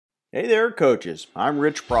Hey there, coaches. I'm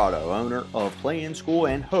Rich Prado, owner of Play In School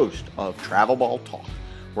and host of Travel Ball Talk,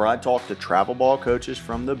 where I talk to travel ball coaches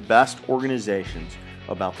from the best organizations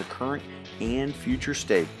about the current and future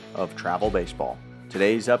state of travel baseball.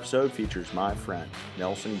 Today's episode features my friend,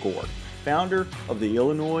 Nelson Gord, founder of the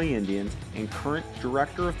Illinois Indians and current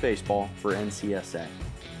director of baseball for NCSA.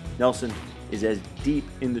 Nelson is as deep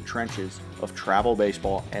in the trenches of travel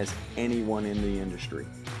baseball as anyone in the industry.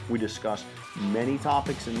 We discuss many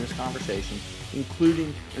topics in this conversation,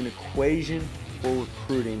 including an equation for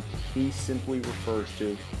recruiting he simply refers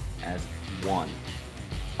to as one.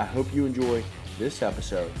 I hope you enjoy this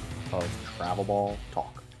episode of Travel Ball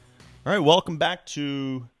Talk. All right, welcome back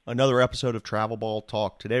to another episode of Travel Ball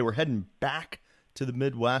Talk. Today we're heading back to the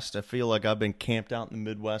Midwest. I feel like I've been camped out in the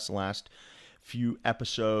Midwest the last few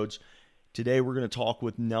episodes. Today we're going to talk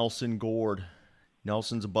with Nelson Gord.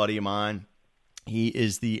 Nelson's a buddy of mine. He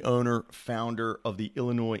is the owner, founder of the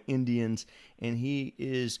Illinois Indians, and he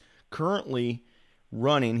is currently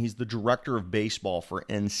he's the director of baseball for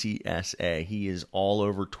NCSA. He is all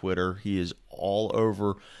over Twitter. He is all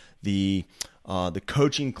over the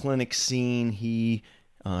coaching clinic scene. He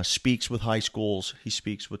speaks with high schools. He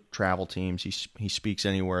speaks with travel teams. He speaks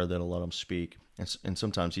anywhere that'll let him speak, and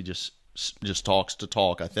sometimes he just talks to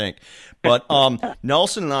talk, I think. But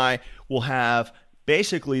Nelson and I will have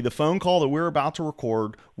basically the phone call that we're about to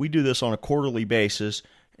record. We do this on a quarterly basis,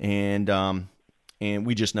 and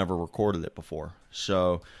we just never recorded it before.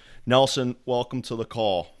 So, Nelson, welcome to the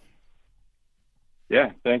call.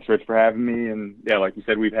 Yeah, thanks, Rich, for having me. And yeah, like you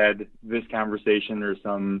said, we've had this conversation or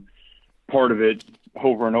some part of it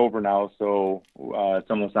over and over now. So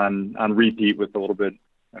it's almost on repeat with a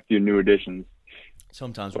few new additions.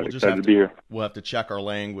 Sometimes but we'll just we'll have to check our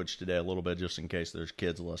language today a little bit just in case there's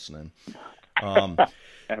kids listening.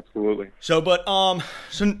 Absolutely. So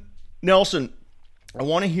Nelson, I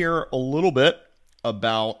want to hear a little bit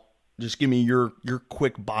about, just give me your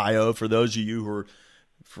quick bio for those of you who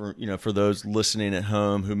are, for those listening at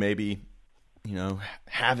home who maybe,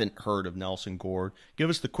 haven't heard of Nelson Gord. Give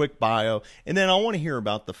us the quick bio, and then I want to hear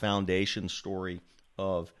about the foundation story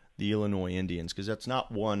of the Illinois Indians, because that's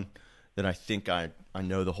not one that I think I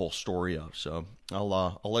know the whole story of. So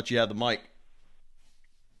I'll let you have the mic.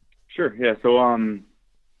 Sure. Yeah. So,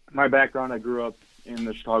 my background, I grew up in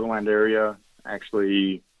the Chicagoland area,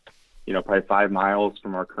 actually, probably 5 miles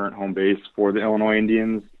from our current home base for the Illinois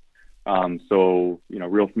Indians. So,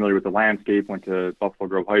 real familiar with the landscape, went to Buffalo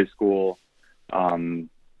Grove High School, was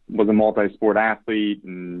a multi-sport athlete,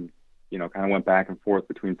 and, kind of went back and forth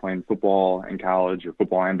between playing football in college or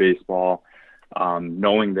football and baseball,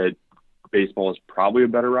 knowing that baseball is probably a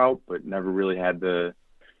better route, but never really had the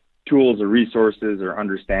tools or resources or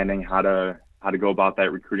understanding how to go about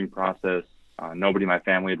that recruiting process. Nobody in my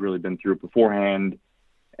family had really been through it beforehand.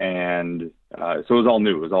 And so it was all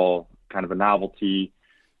new. It was all kind of a novelty.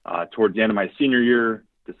 Towards the end of my senior year,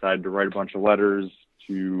 decided to write a bunch of letters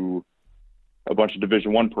to a bunch of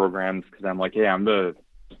Division I programs, because I'm like, hey, I'm the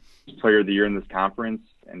player of the year in this conference,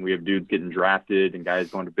 and we have dudes getting drafted and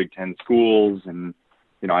guys going to Big Ten schools, and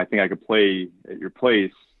I think I could play at your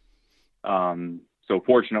place. So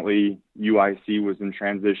fortunately, UIC was in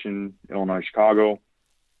transition, Illinois Chicago,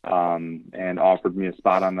 and offered me a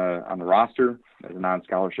spot on the roster as a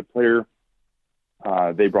non-scholarship player.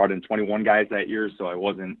 They brought in 21 guys that year, so I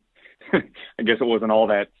wasn't. I guess it wasn't all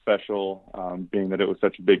that special, being that it was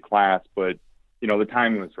such a big class. But the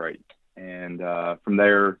timing was right, and from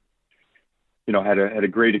there, had a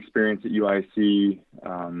great experience at UIC.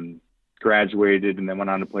 Graduated, and then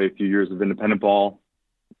went on to play a few years of independent ball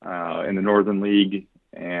in the Northern League,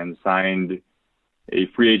 and signed a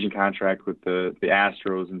free agent contract with the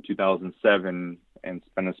Astros in 2007, and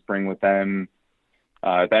spent a spring with them.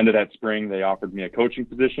 At the end of that spring, they offered me a coaching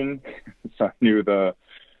position, so I knew the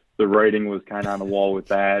writing was kind of on the wall with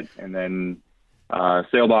that, and then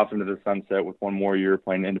sailed off into the sunset with one more year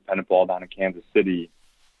playing independent ball down in Kansas City,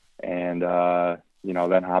 and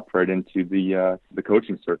then hopped right into the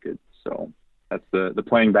coaching circuit. So that's the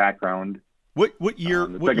playing background. What year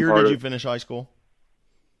did you finish high school?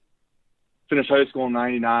 Finished high school in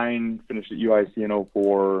 99, finished at UIC in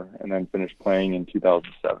 04, and then finished playing in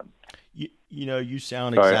 2007. You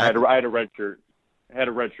sound Sorry, exactly. I had a red shirt. I had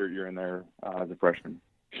a red shirt year in there as a freshman.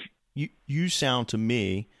 You sound to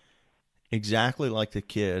me exactly like the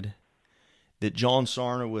kid that John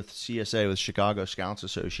Sarna with CSA, with Chicago Scouts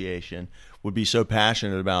Association, would be so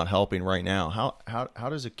passionate about helping right now. How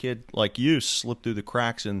does a kid like you slip through the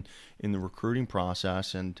cracks in the recruiting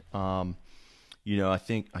process? And I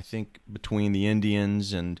think between the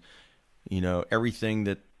Indians and everything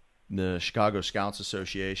that the Chicago Scouts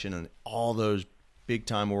Association and all those big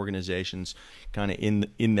time organizations kind of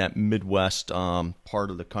in that Midwest part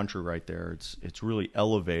of the country right there. It's really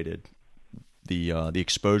elevated the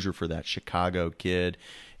exposure for that Chicago kid,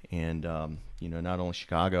 and not only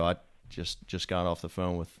Chicago. I just got off the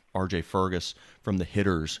phone with R.J. Fergus from the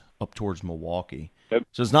Hitters up towards Milwaukee. Yep.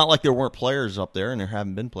 So it's not like there weren't players up there, and there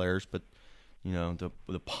haven't been players, but one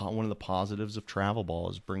of the positives of travel ball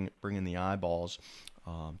is bringing the eyeballs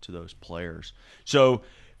to those players. So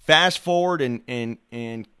fast forward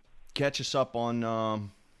and catch us up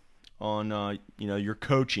on your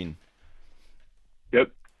coaching.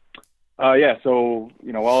 Yep. Yeah. So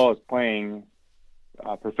while I was playing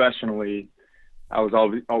professionally, I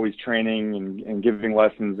was always training and giving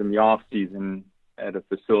lessons in the off season at a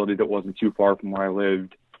facility that wasn't too far from where I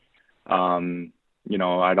lived.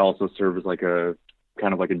 I'd also serve as like a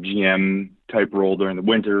kind of like a GM type role during the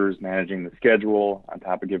winters, managing the schedule on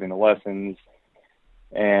top of giving the lessons.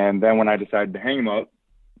 And then when I decided to hang him up,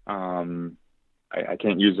 I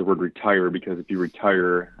can't use the word retire, because if you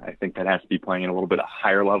retire, I think that has to be playing at a little bit of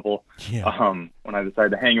higher level. Yeah. When I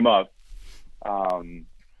decided to hang him up,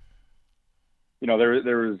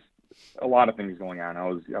 there was a lot of things going on. I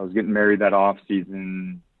was getting married that off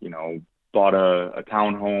season, bought a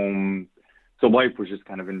townhome. So life was just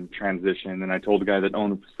kind of in transition. And I told the guy that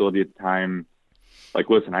owned the facility at the time, like,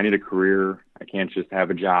 listen, I need a career. I can't just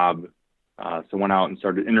have a job. So went out and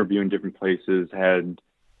started interviewing different places, had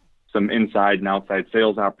some inside and outside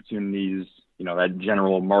sales opportunities, that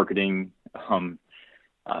general marketing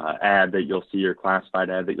ad that you'll see, or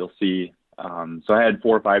classified ad that you'll see. So I had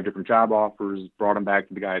 4 or 5 different job offers, brought them back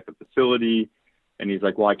to the guy at the facility, and he's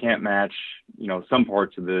like, well, I can't match, some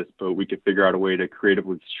parts of this, but we could figure out a way to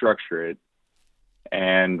creatively structure it.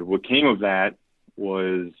 And what came of that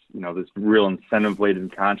was, this real incentive-laden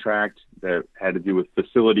contract that had to do with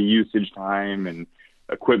facility usage time and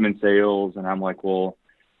equipment sales. And I'm like, well,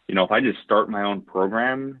 if I just start my own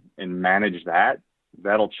program and manage that,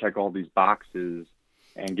 that'll check all these boxes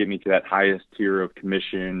and get me to that highest tier of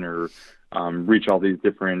commission, or reach all these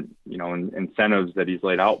different, incentives that he's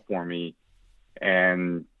laid out for me.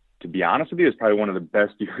 And to be honest with you, it's probably one of the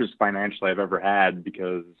best years financially I've ever had,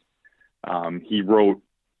 because he wrote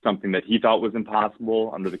something that he thought was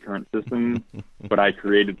impossible under the current system, but I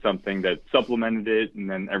created something that supplemented it, and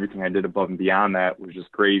then everything I did above and beyond that was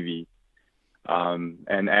just gravy.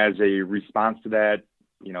 And as a response to that,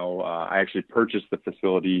 I actually purchased the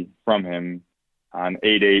facility from him on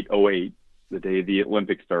 8/8/08, the day the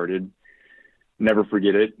Olympics started. Never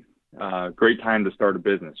forget it. Great time to start a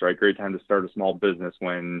business, right? Great time to start a small business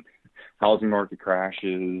when housing market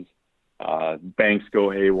crashes, banks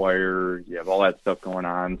go haywire, you have all that stuff going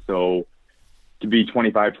on. So to be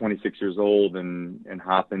 25, 26 years old and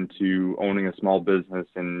hop into owning a small business,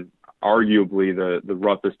 and arguably the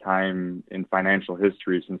roughest time in financial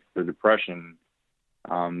history since the Depression,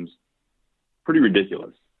 pretty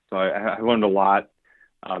ridiculous. So I learned a lot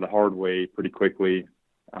the hard way pretty quickly.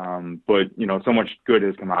 But, so much good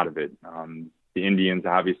has come out of it. The Indians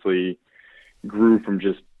obviously grew from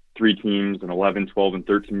just 3 teams, an 11, 12, and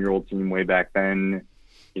 13-year-old team way back then,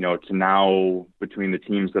 to now, between the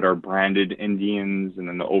teams that are branded Indians and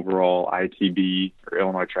then the overall ITB, or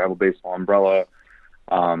Illinois Travel Baseball umbrella,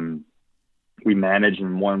 we manage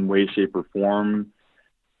in one way, shape, or form,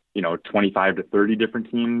 25 to 30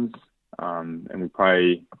 different teams. And we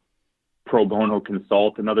probably pro bono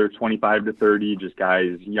consult another 25 to 30, just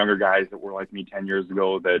younger guys that were like me 10 years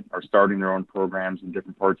ago that are starting their own programs in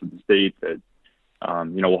different parts of the state that,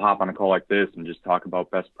 we'll hop on a call like this and just talk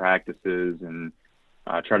about best practices and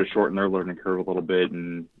try to shorten their learning curve a little bit,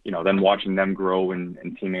 and, then watching them grow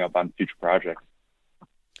and teaming up on future projects.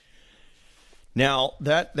 Now,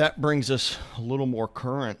 that brings us a little more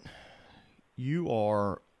current. You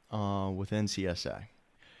are with NCSA.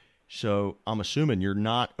 So I'm assuming you're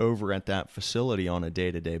not over at that facility on a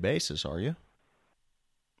day-to-day basis, are you?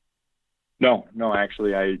 No,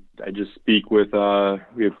 actually, I just speak with,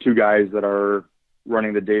 we have 2 guys that are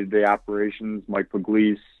running the day-to-day operations, Mike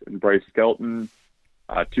Pugliese and Bryce Skelton,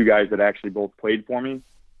 2 guys that actually both played for me,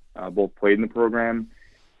 both played in the program.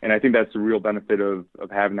 And I think that's the real benefit of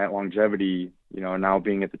having that longevity, now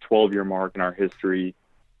being at the 12-year mark in our history,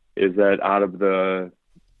 is that out of the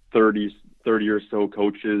 30 or so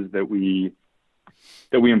coaches that we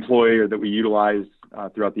employ or that we utilize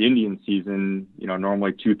throughout the Indian season,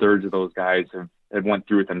 normally 2/3 of those guys have went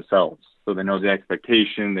through it themselves. So they know the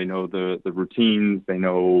expectation, they know the routines, they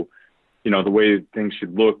know, the way things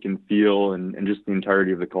should look and feel, and just the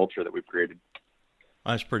entirety of the culture that we've created.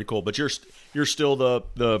 That's pretty cool. But you're still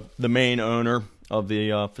the main owner of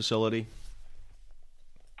the facility?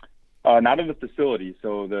 Not in the facility.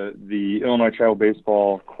 So the Illinois Travel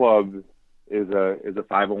Baseball Club is a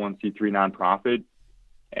 501c3 nonprofit,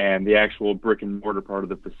 and the actual brick and mortar part of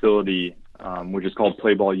the facility, which is called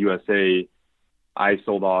Play Ball USA, I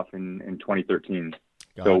sold off in 2013.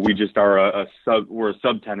 Gotcha. So we just are we're a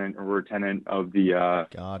subtenant, or we're a tenant of the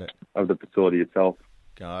Got it. of the facility itself.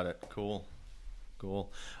 Got it. Cool.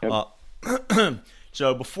 Yep.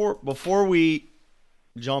 So before we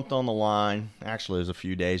jumped on the line, actually it was a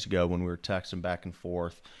few days ago when we were texting back and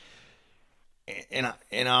forth, and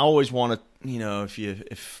I always want to,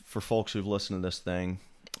 if for folks who've listened to this thing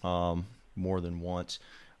more than once,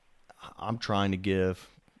 I'm trying to give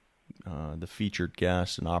the featured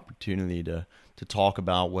guests an opportunity to talk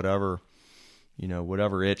about whatever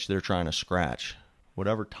itch they're trying to scratch,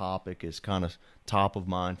 whatever topic is kind of top of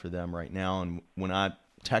mind for them right now. And when I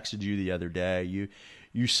texted you the other day,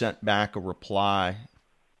 you sent back a reply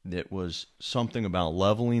that was something about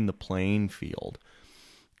leveling the playing field.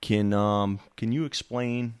 Can you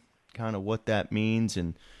explain kind of what that means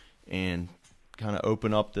and kind of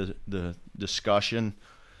open up the discussion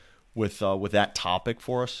with that topic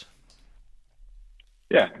for us?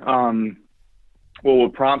 Yeah. Well,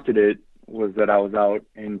 what prompted it was that I was out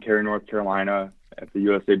in Cary, North Carolina at the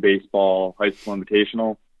USA Baseball High School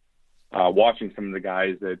Invitational, watching some of the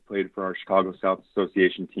guys that played for our Chicago South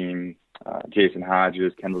Association team, Jason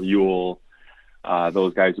Hodges, Kendall Ewell,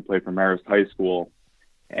 those guys who played for Marist High School.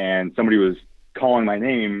 And somebody was calling my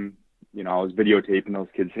name. I was videotaping those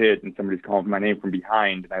kids hit, and somebody's calling my name from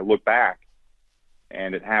behind. And I look back,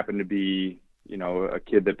 and it happened to be, a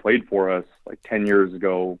kid that played for us like 10 years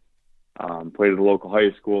ago, played at a local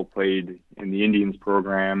high school, played in the Indians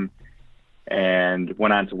program, and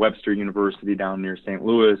went on to Webster University down near St.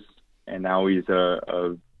 Louis. And now he's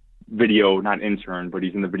a video, not intern, but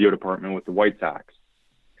he's in the video department with the White Sox.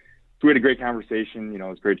 So we had a great conversation. It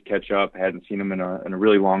was great to catch up. I hadn't seen him in a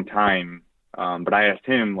really long time. But I asked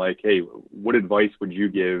him, like, hey, what advice would you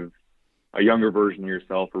give a younger version of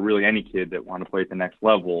yourself, or really any kid that want to play at the next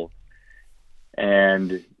level?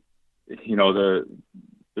 And,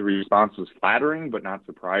 the response was flattering, but not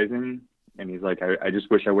surprising. And he's like, I just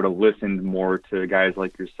wish I would have listened more to guys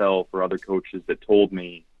like yourself or other coaches that told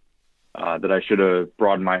me that I should have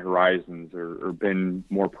broadened my horizons or been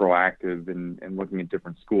more proactive in looking at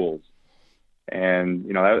different schools. And,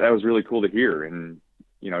 that was really cool to hear. And,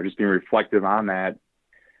 just being reflective on that,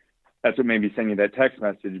 that's what made me send you that text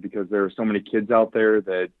message, because there are so many kids out there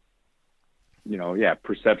that,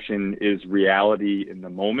 perception is reality in the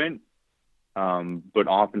moment. But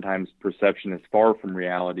oftentimes perception is far from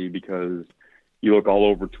reality, because you look all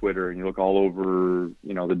over Twitter and you look all over,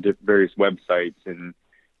 the various websites, and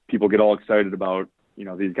people get all excited about,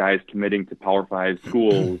 these guys committing to Power 5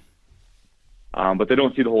 schools. But they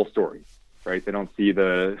don't see the whole story, right? They don't see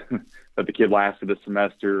that the kid lasted a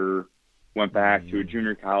semester, went back to a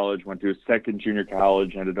junior college, went to a second junior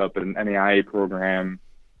college, ended up in an NAIA program,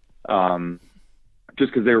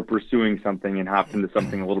 just because they were pursuing something and hopped into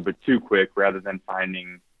something a little bit too quick, rather than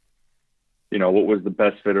finding, what was the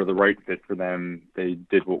best fit or the right fit for them. They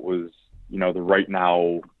did what was, the right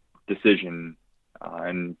now decision.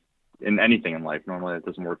 And in anything in life, normally that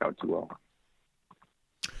doesn't work out too well.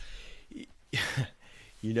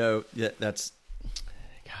 That's,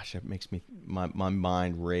 gosh, it makes me my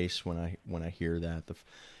mind race when I hear that.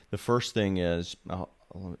 The first thing is,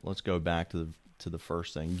 let's go back to the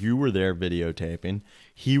first thing. You were there videotaping.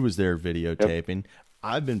 He was there videotaping. Yep.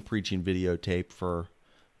 I've been preaching videotape for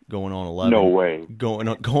going on 11. No way. Going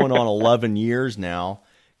on 11 years now,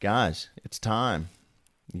 guys. It's time.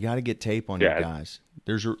 You got to get tape on your guys.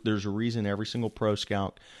 There's a reason every single pro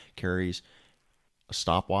scout carries a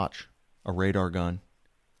stopwatch, a radar gun,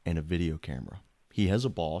 and a video camera. He has a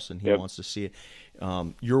boss, and he wants to see it.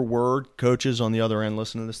 Your word, coaches on the other end,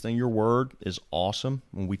 listen to this thing. Your word is awesome,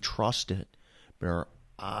 and we trust it. But our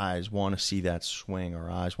eyes want to see that swing. Our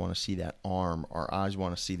eyes want to see that arm. Our eyes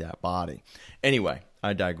want to see that body. Anyway,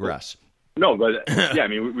 I digress. No, but yeah, I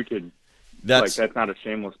mean, we could. That's not a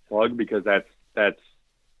shameless plug, because that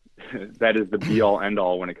is the be all end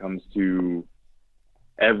all when it comes to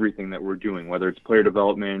everything that we're doing, whether it's player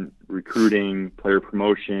development, recruiting, player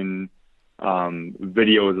promotion.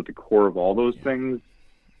 Video is at the core of all those things.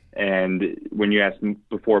 And when you asked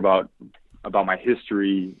before about my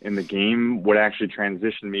history in the game, what actually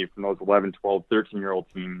transitioned me from those 11, 12, 13-year-old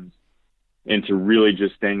teams into really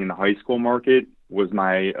just staying in the high school market was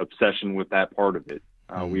my obsession with that part of it.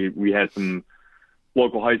 We had some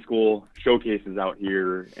local high school showcases out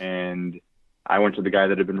here, and I went to the guy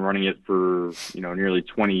that had been running it for, nearly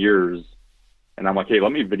 20 years. And I'm like, hey,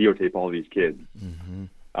 let me videotape all these kids. Mm-hmm.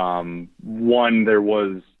 One, there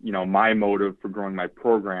was, my motive for growing my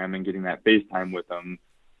program and getting that face time with them.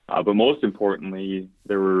 But most importantly,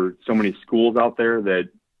 there were so many schools out there that,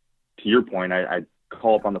 to your point, I'd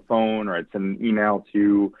call up on the phone or I'd send an email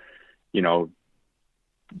to,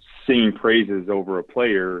 singing praises over a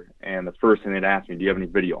player. And the first thing they'd ask me, do you have any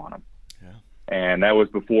video on them? Yeah. And that was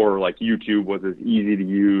before like YouTube was as easy to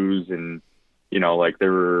use. And, like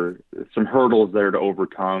there were some hurdles there to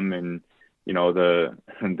overcome, and, the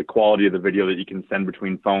quality of the video that you can send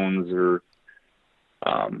between phones or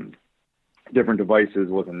different devices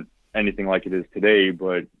wasn't anything like it is today.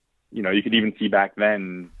 But, you could even see back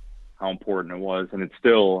then how important it was. And it's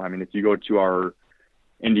still, if you go to our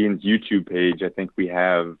Indians YouTube page, I think we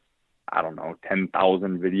have,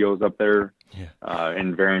 10,000 videos up there,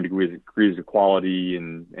 in varying degrees of quality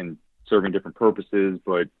and serving different purposes.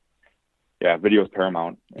 But yeah, video is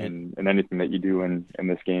paramount in anything that you do in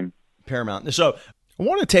this game. Paramount. So I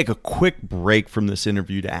want to take a quick break from this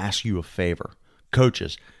interview to ask you a favor.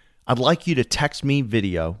 Coaches, I'd like you to text me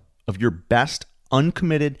video of your best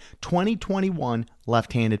uncommitted 2021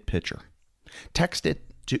 left-handed pitcher. Text it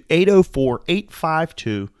to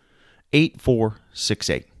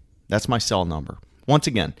 804-852-8468. That's my cell number. Once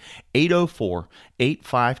again,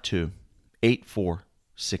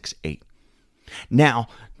 804-852-8468. Now,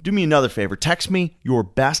 do me another favor. Text me your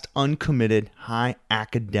best uncommitted high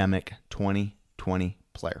academic 2020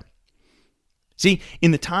 player. See,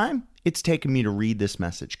 in the time it's taken me to read this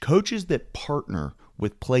message, coaches that partner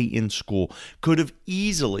with Play in School could have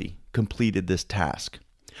easily completed this task.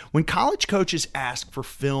 When college coaches ask for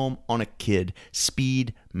film on a kid,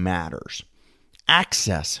 speed matters.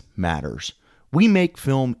 Access matters. We make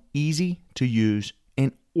film easy to use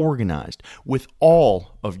and organized with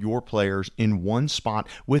all of your players in one spot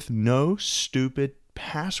with no stupid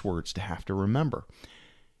passwords to have to remember.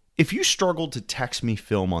 If you struggled to text me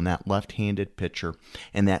film on that left-handed pitcher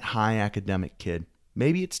and that high academic kid,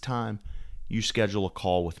 maybe it's time you schedule a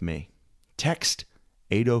call with me. Text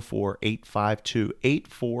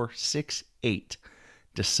 804-852-8468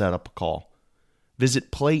 to set up a call.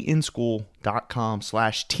 Visit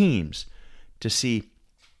playinschool.com/teams to see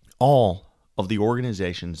all of the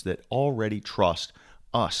organizations that already trust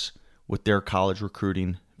us with their college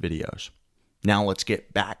recruiting videos. Now let's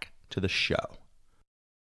get back to the show.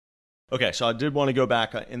 Okay, so I did want to go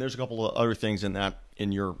back, and there's a couple of other things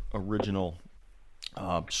in your original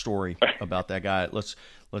story about that guy. Let's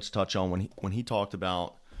touch on when he talked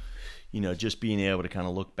about, just being able to kind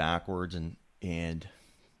of look backwards and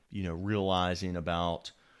realizing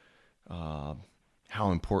about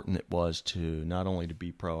how important it was to not only to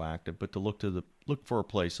be proactive, but to look for a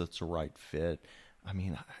place that's the right fit.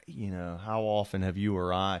 How often have you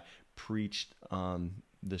or I preached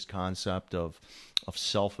this concept of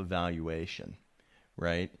self-evaluation,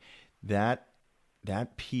 right? That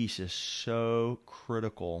piece is so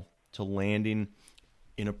critical to landing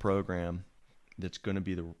in a program that's going to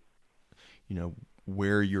be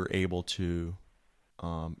where you're able to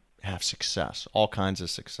have success, all kinds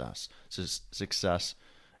of success, success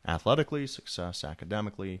athletically, success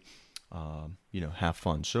academically, have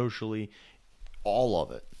fun socially, all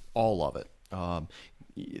of it.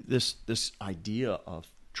 This idea of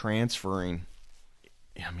transferring,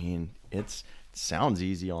 it sounds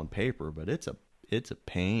easy on paper, but it's a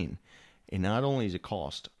pain. And not only does it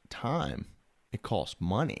cost time, it costs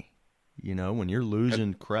money. When you're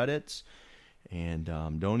losing credits, and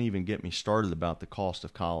don't even get me started about the cost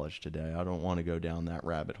of college today. I don't want to go down that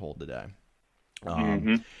rabbit hole today.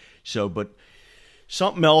 So, but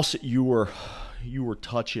something else that you were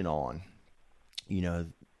touching on,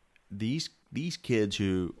 these kids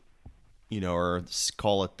who, are,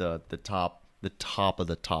 call it the top of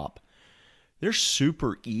the top. They're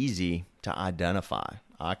super easy to identify.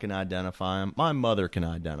 I can identify them. My mother can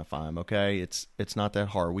identify them. Okay, it's not that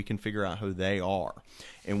hard. We can figure out who they are,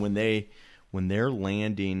 and when they're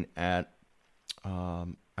landing at a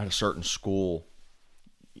certain school,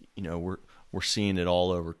 we're seeing it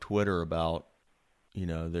all over Twitter about,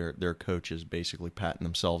 their coaches basically patting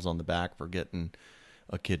themselves on the back for getting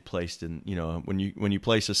a kid placed in, when you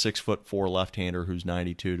place a 6'4" left-hander who's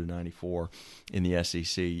 92 to 94 in the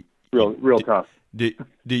SEC, real tough. Do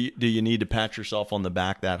you need to pat yourself on the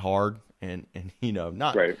back that hard? And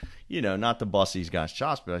not right. Not to bust these guys'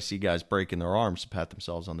 chops, but I see guys breaking their arms to pat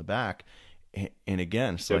themselves on the back. And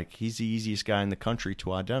again, it's like he's the easiest guy in the country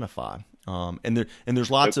to identify. And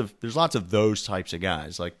there's lots of those types of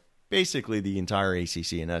guys. Like basically the entire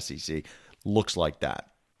ACC and SEC looks like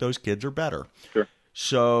that. Those kids are better. Sure.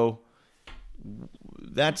 So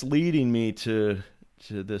that's leading me to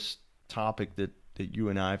this topic that you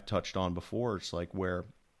and I have touched on before. It's like where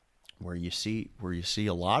where you see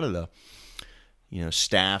a lot of the,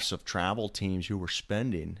 staffs of travel teams who are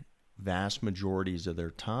spending vast majorities of their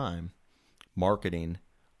time marketing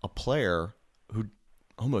a player who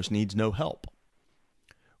almost needs no help.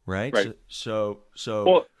 Right. So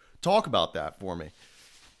well, talk about that for me.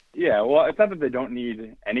 Yeah, well, it's not that they don't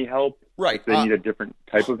need any help. Right. They need a different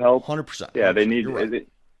type of help. 100%. Yeah, they need. Right.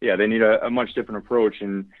 They need a much different approach.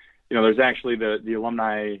 And there's actually the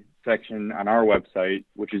alumni section on our website,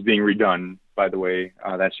 which is being redone, by the way.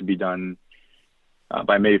 That should be done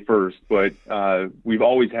by May 1st. But we've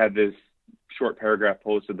always had this short paragraph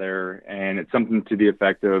posted there, and it's something to the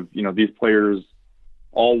effect of, these players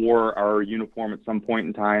all wore our uniform at some point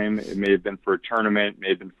in time. It may have been for a tournament, may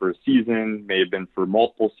have been for a season, may have been for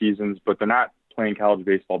multiple seasons, but they're not playing college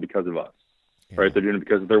baseball because of us, right? They're doing it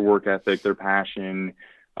because of their work ethic, their passion,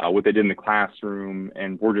 what they did in the classroom,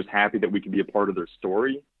 and we're just happy that we can be a part of their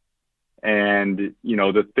story. And,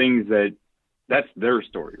 the things that's their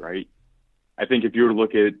story, right? I think if you were to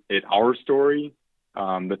look at our story,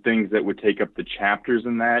 the things that would take up the chapters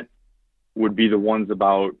in that would be the ones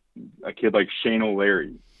about a kid like Shane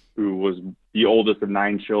O'Leary, who was the oldest of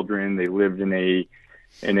 9 children. They lived in a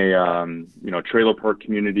trailer park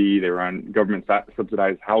community. They were on government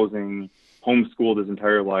subsidized housing, homeschooled his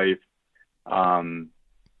entire life.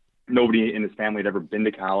 Nobody in his family had ever been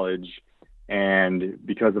to college. And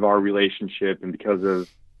because of our relationship and because of,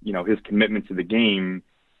 his commitment to the game,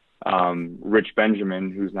 Rich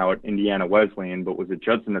Benjamin, who's now at Indiana Wesleyan, but was at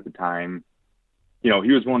Judson at the time, he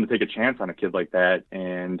was willing to take a chance on a kid like that,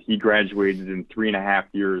 and he graduated in 3.5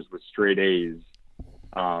 years with straight A's,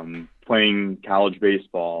 playing college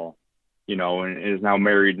baseball, and is now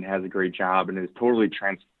married and has a great job and has totally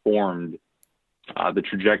transformed the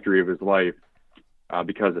trajectory of his life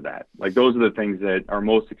because of that. Like, those are the things that are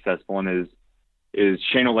most successful. And is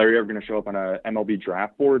Shane O'Leary ever going to show up on a MLB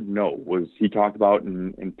draft board? No. Was he talked about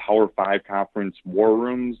in Power 5 conference war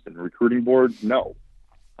rooms and recruiting boards? No.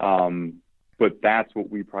 But that's what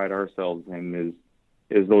we pride ourselves in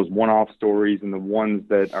is those one-off stories and the ones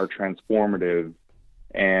that are transformative,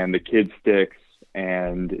 and the kid sticks,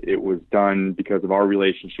 and it was done because of our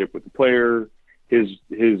relationship with the player, his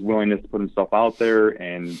willingness to put himself out there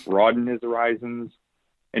and broaden his horizons,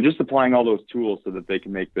 and just applying all those tools so that they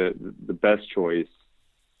can make the best choice.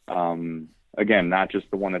 Again, not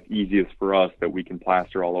just the one that's easiest for us that we can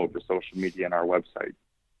plaster all over social media and our website.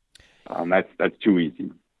 That's too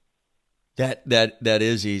easy. That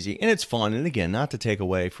is easy, and it's fun. And again, not to take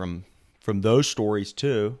away from those stories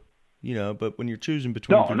too, but when you're choosing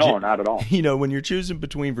between no, not at all. When you're choosing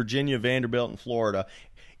between Virginia, Vanderbilt, and Florida,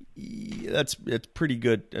 it's pretty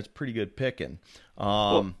good. That's pretty good picking.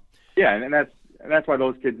 And that's why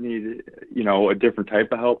those kids need a different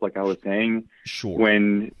type of help. Like I was saying, sure.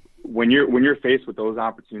 When you're faced with those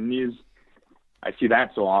opportunities, I see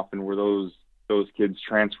that so often where those kids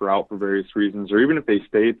transfer out for various reasons, or even if they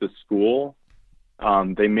stay at the school,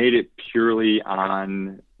 they made it purely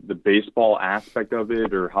on the baseball aspect of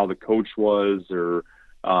it, or how the coach was, or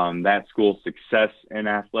that school's success in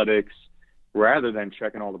athletics, rather than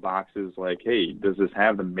checking all the boxes like, hey, does this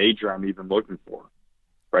have the major I'm even looking for,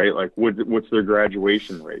 right? Like, what's their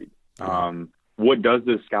graduation rate? What does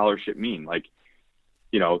this scholarship mean? Like,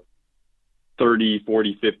 30,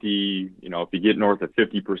 40, 50, if you get north of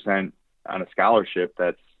 50% on a scholarship,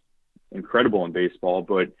 that's incredible in baseball.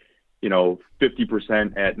 But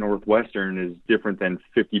 50% at Northwestern is different than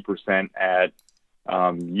 50% at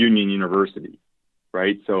Union University,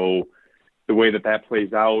 right? So the way that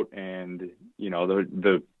plays out, and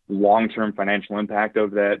the long-term financial impact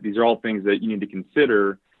of that, these are all things that you need to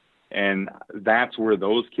consider, and that's where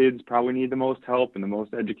those kids probably need the most help and the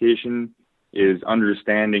most education, is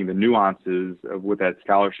understanding the nuances of what that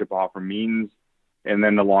scholarship offer means, and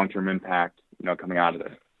then the long-term impact, coming out of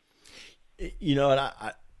it. And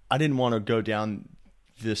I didn't want to go down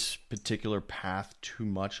this particular path too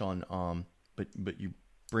much on, but you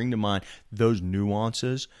bring to mind those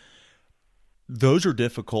nuances. Those are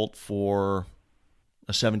difficult for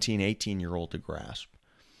a 17, 18-year-old to grasp.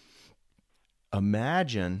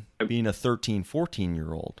 Imagine being a 13,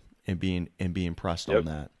 14-year-old and being pressed on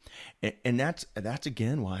that. And that's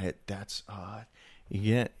again why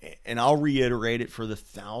again, and I'll reiterate it for the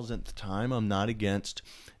 1,000th time. I'm not against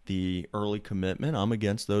the early commitment. I'm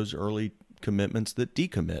against those early commitments that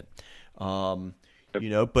decommit.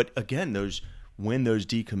 But again, when those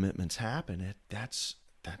decommitments happen, that's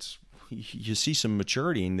you see some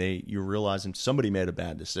maturity, and you're realizing somebody made a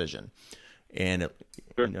bad decision, and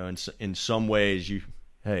in some ways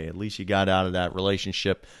at least you got out of that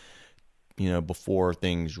relationship, before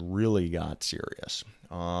things really got serious.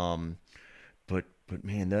 But But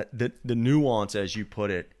man, the nuance, as you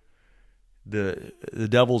put it, the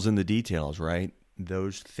devil's in the details, right?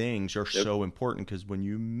 Those things are so important, because when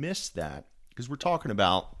you miss that, because we're talking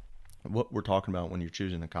about what we're talking about when you're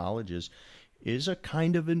choosing a college is a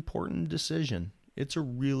kind of important decision. It's a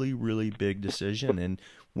really, really big decision, and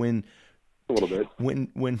when a little bit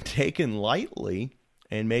when taken lightly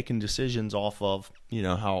and making decisions off of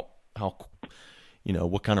how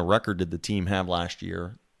what kind of record did the team have last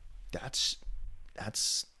year, that's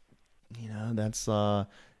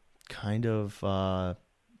kind of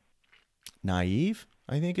naive,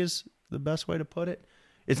 I think is the best way to put it.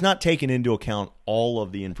 It's not taking into account all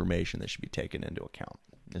of the information that should be taken into account,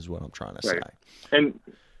 is what I'm trying to say.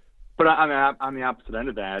 But on the opposite end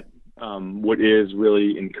of that, what is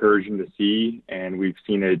really encouraging to see, and we've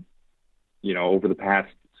seen it, over the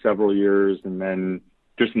past several years, and then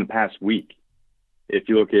just in the past week, if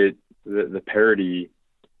you look at the parity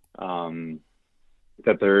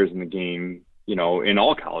that there is in the game, in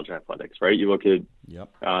all college athletics, right? You look at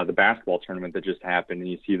the basketball tournament that just happened, and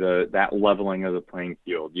you see that leveling of the playing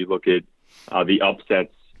field. You look at the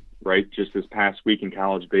upsets, right? Just this past week in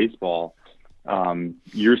college baseball,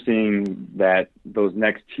 you're seeing that those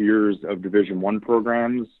next tiers of Division I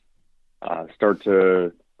programs start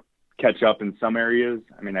to catch up in some areas.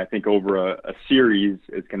 I mean, I think over a series,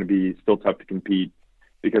 it's going to be still tough to compete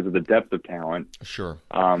because of the depth of talent. Sure.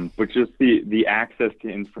 But just the access to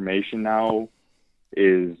information now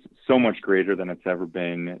is so much greater than it's ever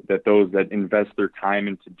been, that those that invest their time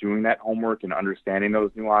into doing that homework and understanding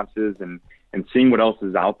those nuances and seeing what else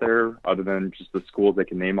is out there other than just the schools they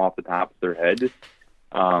can name off the top of their head,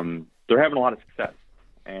 they're having a lot of success.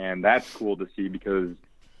 And that's cool to see, because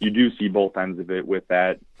you do see both ends of it with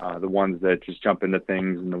that, the ones that just jump into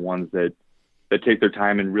things and the ones that take their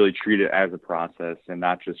time and really treat it as a process and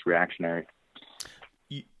not just reactionary.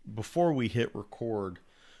 Before we hit record,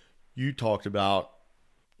 you talked about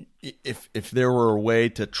if there were a way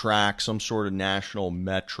to track some sort of national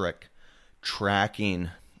metric tracking,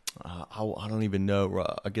 I don't even know,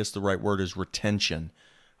 I guess the right word is retention,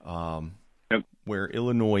 where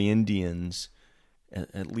Illinois Indians,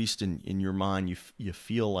 at least in your mind, you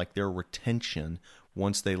feel like their retention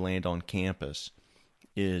once they land on campus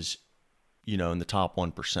is, in the top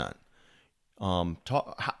 1%.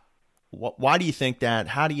 Why do you think that?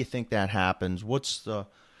 How do you think that happens? What's the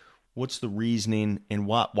reasoning, and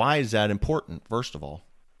why is that important, first of all?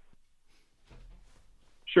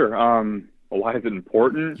 Sure. Well, why is it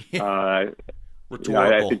important? Rhetorical.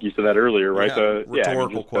 I think you said that earlier, right?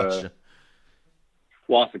 Rhetorical question.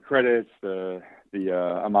 Loss of credits, the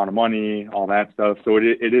amount of money, all that stuff. So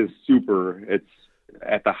it is super. It's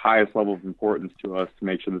at the highest level of importance to us to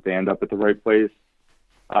make sure that they end up at the right place.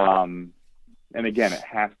 And again, it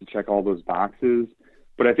has to check all those boxes.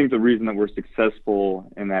 But I think the reason that we're successful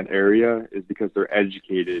in that area is because they're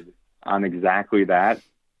educated on exactly that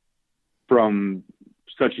from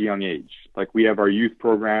such a young age. Like, we have our youth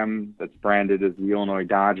program that's branded as the Illinois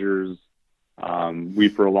Dodgers. We,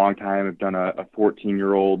 for a long time, have done a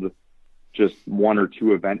 14-year-old, just 1 or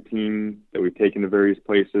 2 event team that we've taken to various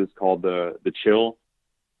places called the Chill,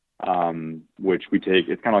 which we take.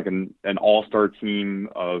 It's kind of like an all-star team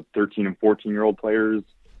of 13 and 14-year-old players,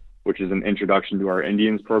 which is an introduction to our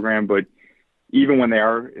Indians program. But even when they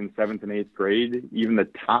are in 7th and 8th grade, even the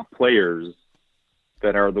top players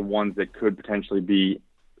that are the ones that could potentially be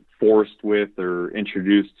forced with or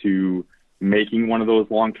introduced to making one of those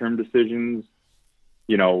long-term decisions,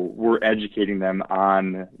 we're educating them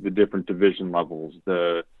on the different division levels,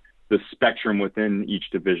 the spectrum within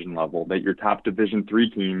each division level, that your top Division III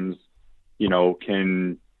teams,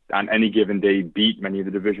 can on any given day beat many of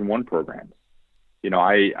the Division I programs.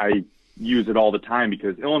 I use it all the time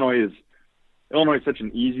because Illinois is such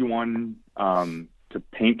an easy one to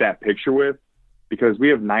paint that picture with, because we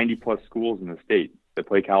have 90 plus schools in the state that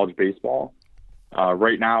play college baseball.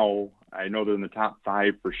 Right now, I know they're in the top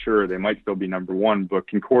 5 for sure. They might still be number 1, but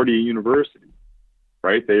Concordia University,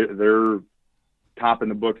 right? They're top in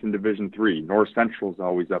the books in Division III. North Central is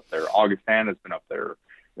always up there. Augustana's been up there.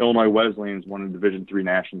 Illinois Wesleyan's won a Division III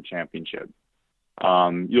national championship.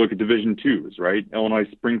 You look at Division IIs, right? Illinois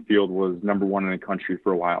Springfield was number 1 in the country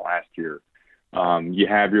for a while last year. You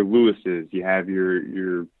have your Lewis's, you have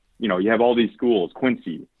you have all these schools,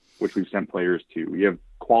 Quincy, which we've sent players to. You have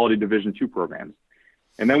quality Division II programs.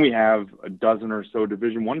 And then we have a dozen or so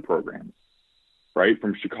Division I programs, right?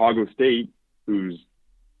 From Chicago State, who's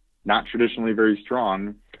not traditionally very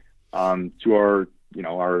strong, to our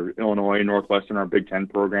Illinois, Northwestern, our Big Ten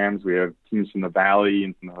programs. We have teams from the Valley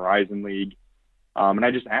and from the Horizon League. And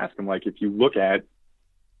I just ask them, if you look at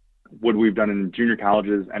what we've done in junior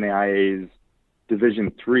colleges, NAIAs,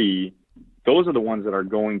 Division III, those are the ones that are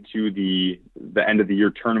going to the end of the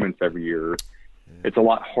year tournaments every year. It's a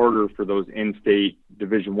lot harder for those in-state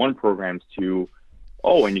Division I programs to.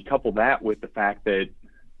 Oh, and you couple that with the fact that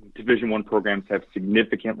Division I programs have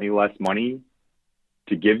significantly less money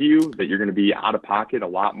to give you, that you're going to be out of pocket a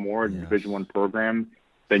lot more in Division I program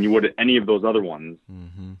than you would at any of those other ones,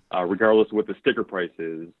 regardless of what the sticker price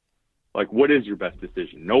is. Like, what is your best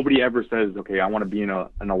decision? Nobody ever says, okay, I want to be in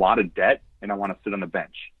a lot of debt and I want to sit on the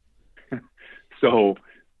bench. So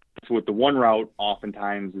what the one route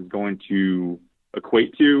oftentimes is going to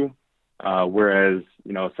equate to, whereas,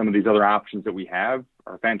 some of these other options that we have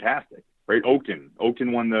are fantastic, right?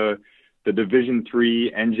 Oakton won the Division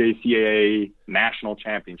III NJCAA national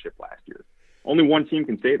championship last year. Only one team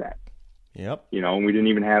can say that. Yep. And we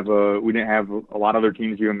didn't have a lot of other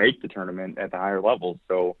teams even make the tournament at the higher levels.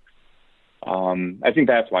 So I think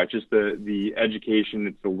that's why. It's just the education,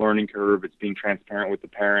 it's the learning curve, it's being transparent with the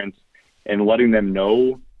parents and letting them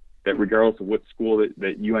know that regardless of what school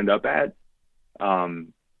that you end up at,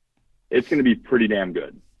 it's going to be pretty damn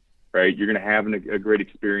good, right? You're going to have a great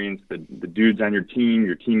experience. The dudes on your team,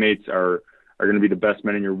 your teammates are going to be the best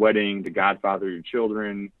men in your wedding, the godfather of your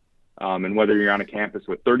children. And whether you're on a campus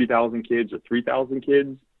with 30,000 kids or 3,000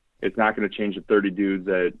 kids, it's not going to change the 30 dudes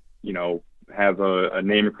that, have a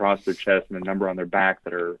name across their chest and a number on their back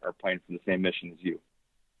that are playing for the same mission as you.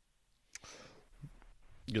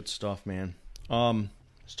 Good stuff, man.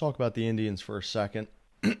 Let's talk about the Indians for a second.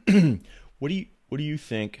 What do you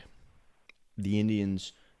think the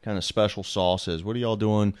Indians' kind of special sauce is? What are y'all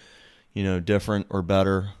doing, different or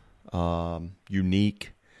better,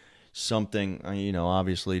 unique? Something,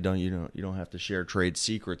 obviously you don't have to share trade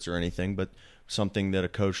secrets or anything, but something that a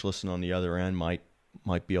coach listening on the other end might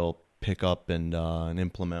be able to pick up and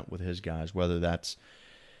implement with his guys, whether that's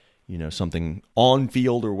something on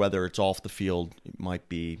field or whether it's off the field. It might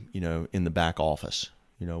be in the back office.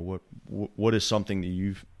 What is something that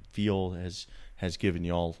you feel has given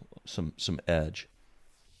y'all some edge?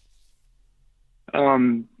 I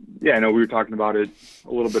know we were talking about it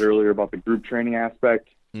a little bit earlier about the group training aspect.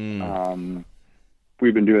 We've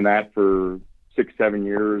been doing that for 6-7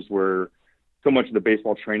 years, where so much of the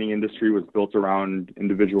baseball training industry was built around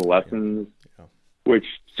individual lessons, which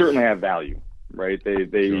certainly have value, right?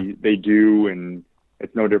 They do, and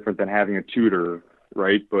it's no different than having a tutor,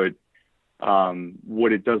 right? But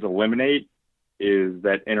what it does eliminate is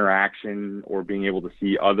that interaction or being able to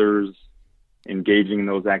see others engaging in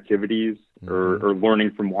those activities, or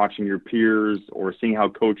learning from watching your peers or seeing how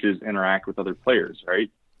coaches interact with other players, right?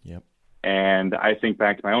 Yep. And I think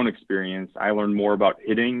back to my own experience, I learned more about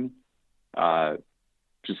hitting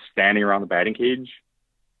just standing around the batting cage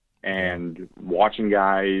and watching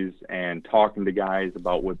guys and talking to guys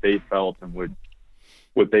about what they felt and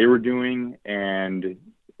what they were doing. And,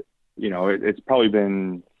 it's probably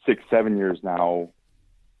been 6-7 years now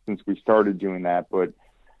since we started doing that, but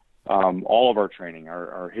all of our training,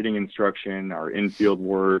 our hitting instruction, our infield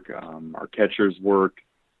work, our catchers work,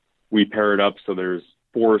 we pair it up so there's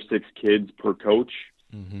 4 or 6 kids per coach,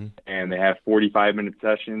 and they have 45-minute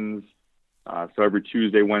sessions. So every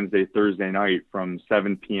Tuesday, Wednesday, Thursday night from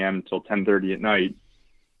 7 p.m. till 10:30 at night,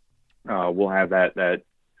 we'll have that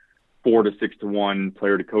 4 to 6 to 1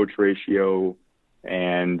 player to coach ratio,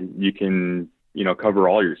 and you can cover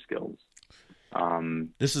all your skills. I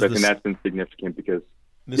think that's been significant because.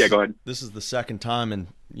 Go ahead. This is the second time in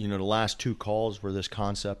the last 2 calls where this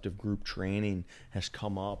concept of group training has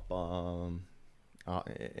come up,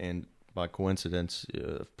 and by coincidence,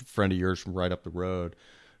 a friend of yours from right up the road,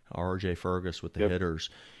 RJ Fergus with the hitters,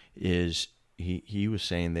 is he was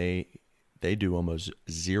saying they do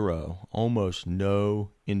almost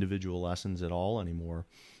no individual lessons at all anymore.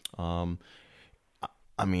 I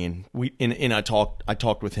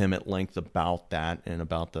talked with him at length about that and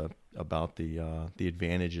about the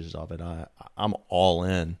advantages of it. I'm all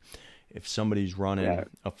in. If somebody's running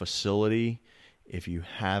a facility, if you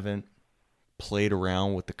haven't played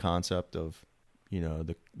around with the concept of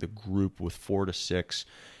the group with 4 to 6,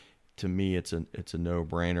 to me it's a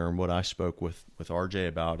no-brainer. And what I spoke with RJ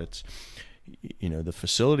about, it's the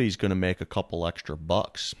facility is going to make a couple extra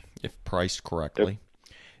bucks if priced correctly.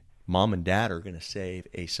 Mom and dad are going to save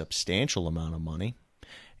a substantial amount of money.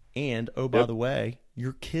 And, by the way,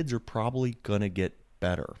 your kids are probably going to get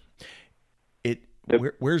better.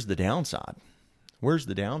 Where's the downside? Where's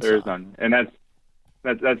the downside? There's none. And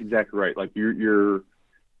that's exactly right. Like you're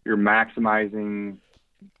maximizing,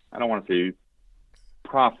 I don't want to say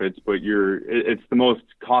profits, but it's the most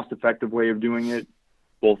cost-effective way of doing it,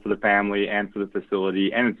 both for the family and for the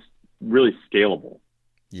facility, and it's really scalable.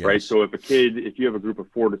 Yes. right? So if you have a group of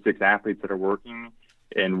 4 to 6 athletes that are working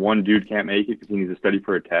and one dude can't make it because he needs to study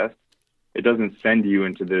for a test, it doesn't send you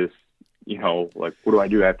into this, like, what do I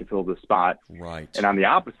do? I have to fill this spot. Right. And on the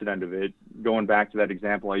opposite end of it, going back to that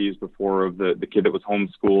example I used before of the kid that was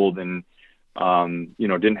homeschooled and,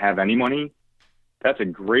 didn't have any money, that's a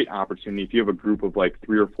great opportunity. If you have a group of like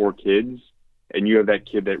 3 or 4 kids and you have that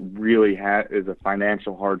kid that really is a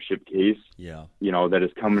financial hardship case, yeah, that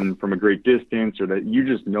is coming from a great distance, or that you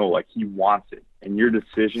just know, like, he wants it, and your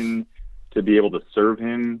decision to be able to serve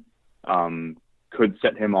him could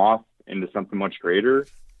set him off into something much greater.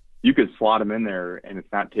 You could slot him in there, and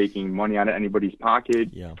it's not taking money out of anybody's pocket.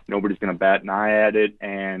 Yeah. Nobody's going to bat an eye at it,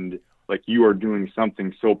 and like, you are doing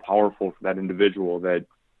something so powerful for that individual that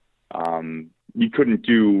you couldn't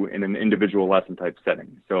do in an individual lesson type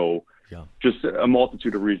setting. So yeah, just a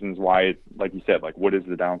multitude of reasons why, like you said, like, what is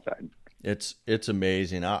the downside? It's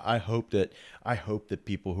amazing. I hope that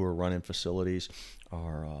people who are running facilities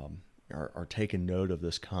are taking note of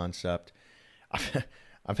this concept.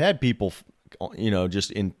 I've had people,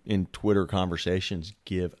 just in Twitter conversations,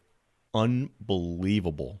 give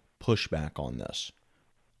unbelievable pushback on this.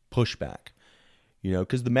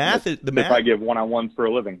 Because the math is the math. If I give one-on-ones for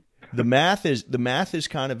a living. The math is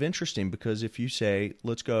kind of interesting, because if you say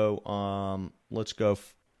let's go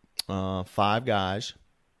 5 guys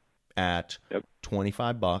at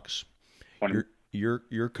 $25,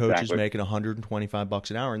 your coach is making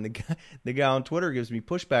 $125 an hour, and the guy on Twitter gives me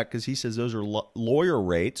pushback because he says those are lawyer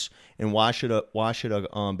rates, and why should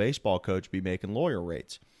a baseball coach be making lawyer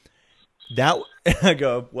rates? That I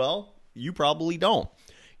go, well, you probably don't,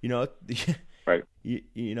 right?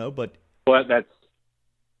 But that's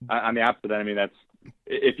on the opposite end. I mean, that's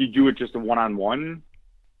if you do it just a one-on-one,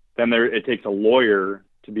 then it takes a lawyer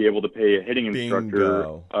to be able to pay a hitting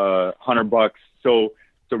instructor $100. So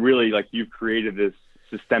really, like, you've created this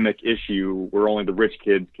systemic issue where only the rich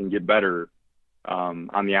kids can get better.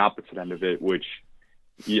 On the opposite end of it, which,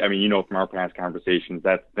 from our past conversations,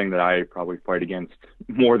 that's the thing that I probably fight against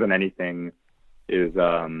more than anything is,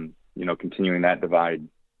 continuing that divide.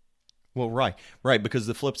 Well, right, because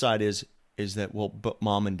the flip side is that, well, but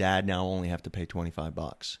mom and dad now only have to pay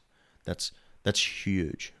 $25. That's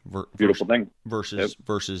huge. Beautiful thing. Versus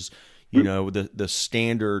the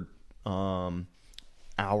standard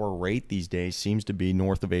hour rate these days seems to be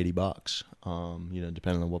north of $80.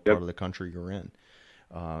 Depending on what part of the country you're in.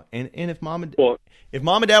 And if mom and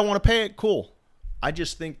dad want to pay it, cool. I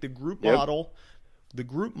just think the group model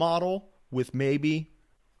with maybe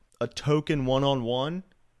a token one-on-one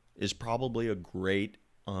is probably a great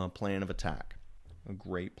plan of attack.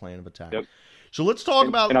 Yep. So let's talk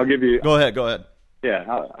about. And I'll give you. Go ahead. Yeah,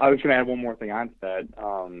 I was going to add one more thing onto that.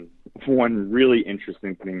 One really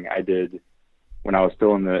interesting thing I did when I was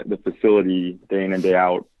still in the facility day in and day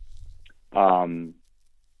out. I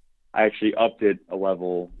actually upped it a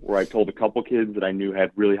level where I told a couple kids that I knew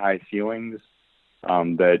had really high ceilings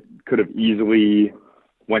that could have easily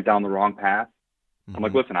went down the wrong path. Mm-hmm. I'm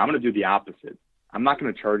like, listen, I'm going to do the opposite. I'm not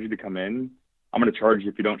going to charge you to come in. I'm going to charge you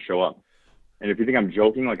if you don't show up. And if you think I'm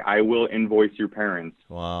joking, like, I will invoice your parents.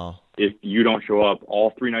 Wow. If you don't show up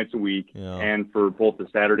all 3 nights a week and for both the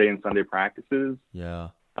Saturday and Sunday practices. Yeah.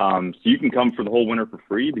 So you can come for the whole winter for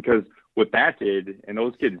free, because what that did, and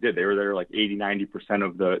those kids did, they were there like 80-90%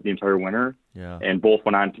 of the entire winter. Yeah. And both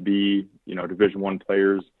went on to be, Division I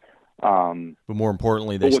players. But more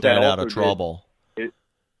importantly, they stayed out of trouble.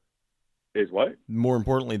 Is what? More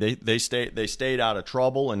importantly, they stayed out of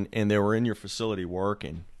trouble and they were in your facility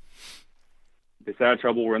working. They stayed out of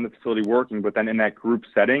trouble, were in the facility working, but then in that group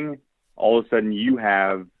setting, all of a sudden you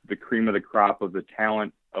have the cream of the crop of the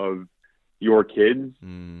talent of your kids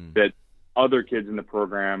that other kids in the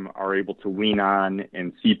program are able to lean on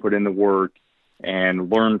and see put in the work and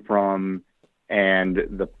learn from. And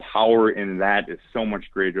the power in that is so much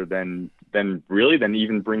greater than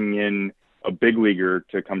even bringing in a big leaguer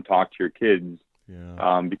to come talk to your kids.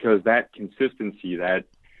 Yeah. Because that consistency, that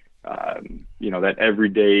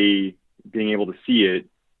everyday being able to see it,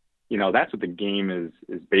 that's what the game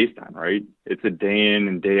is based on, right? It's a day in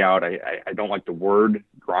and day out. I don't like the word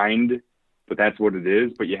grind, but that's what it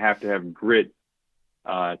is. But you have to have grit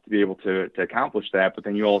to be able to accomplish that. But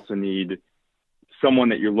then you also need someone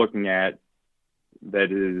that you're looking at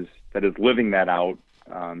that is living that out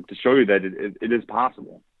to show you that it is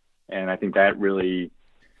possible. And I think that really,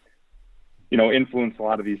 influenced a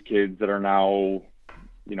lot of these kids that are now,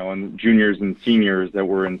 and juniors and seniors that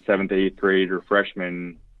were in 7th, 8th grade or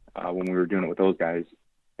freshmen when we were doing it with those guys.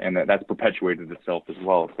 And that's perpetuated itself as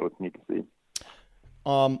well. So it's neat to see.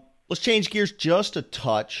 Let's change gears just a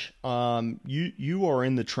touch. You are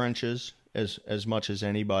in the trenches as much as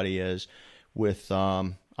anybody is with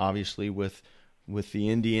obviously with the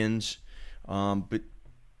Indians, but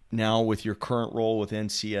now with your current role with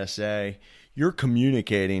NCSA, you're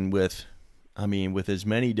communicating with as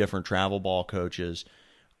many different travel ball coaches,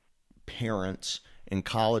 parents, and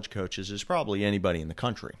college coaches as probably anybody in the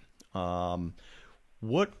country.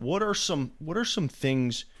 What are some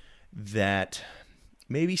things that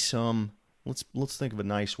maybe let's think of a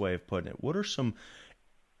nice way of putting it. What are some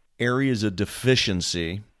areas of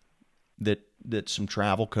deficiency that some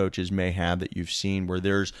travel coaches may have that you've seen where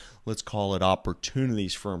there's, let's call it,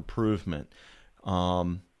 opportunities for improvement,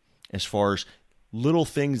 as far as little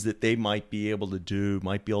things that they might be able to do,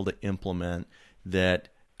 might be able to implement that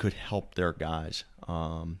could help their guys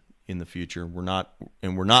in the future. We're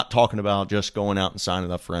not talking about just going out and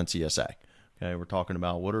signing up for NCSA. Okay, we're talking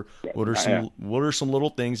about what are some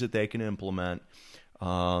little things that they can implement,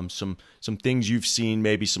 some things you've seen,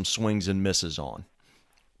 maybe some swings and misses on.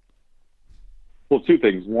 Well, two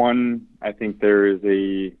things. One, I think there is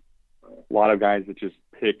a lot of guys that just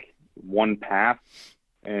pick one path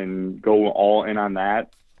and go all in on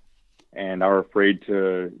that and are afraid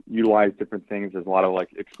to utilize different things. There's a lot of like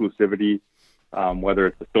exclusivity, whether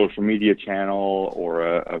it's a social media channel or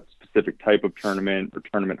a specific type of tournament or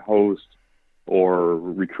tournament host or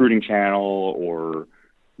recruiting channel or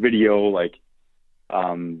video. Like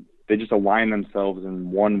they just align themselves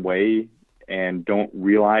in one way and don't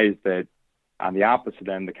realize that on the opposite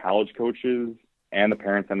end, the college coaches and the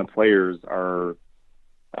parents and the players are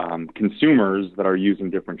consumers that are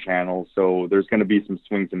using different channels. So there's going to be some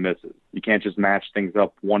swings and misses. You can't just match things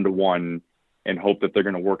up one-to-one and hope that they're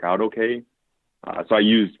going to work out okay. So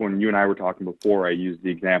when you and I were talking before, I used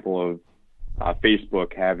the example of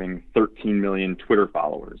Facebook having 13 million Twitter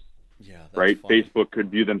followers. Yeah, that's right. funny. Facebook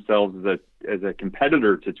could view themselves as a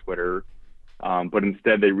competitor to Twitter, but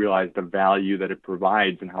instead they realize the value that it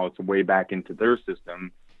provides and how it's a way back into their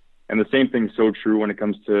system. And the same thing's so true when it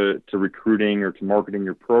comes to recruiting or to marketing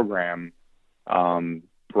your program.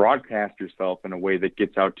 Broadcast yourself in a way that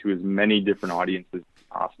gets out to as many different audiences as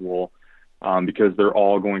possible, because they're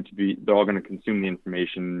all going to consume the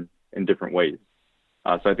information in different ways.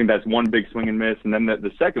 So I think that's one big swing and miss. And then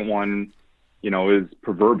the second one, is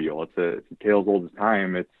proverbial. It's a tale as old as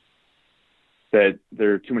time. It's that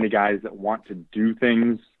there are too many guys that want to do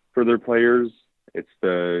things for their players. It's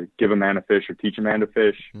the give a man a fish or teach a man to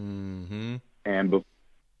fish. Mm-hmm. And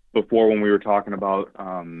before, when we were talking about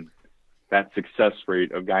that success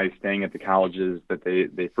rate of guys staying at the colleges that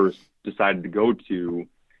they first decided to go to,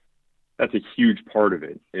 that's a huge part of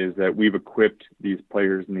it, is that we've equipped these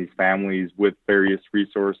players and these families with various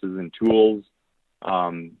resources and tools.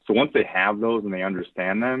 So once they have those and they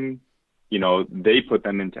understand them, they put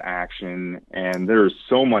them into action. And there's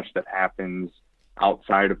so much that happens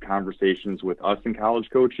outside of conversations with us and college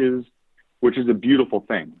coaches, which is a beautiful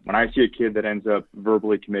thing. When I see a kid that ends up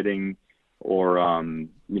verbally committing or,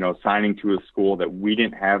 signing to a school that we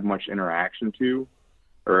didn't have much interaction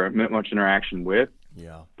with,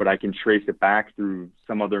 yeah, but I can trace it back through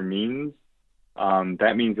some other means,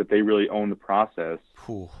 that means that they really own the process,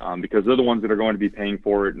 because they're the ones that are going to be paying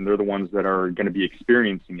for it and they're the ones that are going to be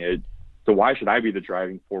experiencing it. So why should I be the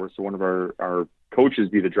driving force or one of our coaches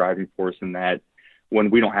be the driving force in that when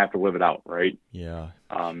we don't have to live it out, right? Yeah.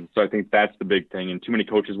 So I think that's the big thing. And too many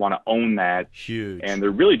coaches want to own that. Huge. And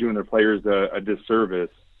they're really doing their players a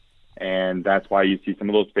disservice. And that's why you see some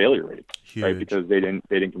of those failure rates, Huge. right? Because they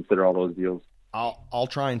didn't consider all those deals. I'll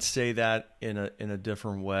try and say that in a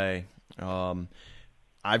different way.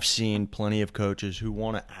 I've seen plenty of coaches who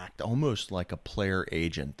want to act almost like a player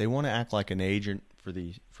agent. They want to act like an agent for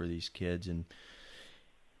these kids,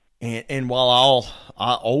 and while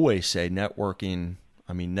I always say networking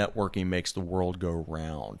makes the world go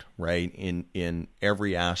round, right? In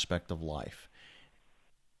every aspect of life.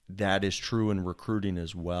 That is true in recruiting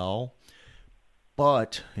as well.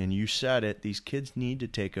 But, and you said it, these kids need to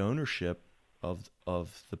take ownership of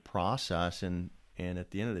the process, and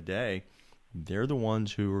at the end of the day, they're the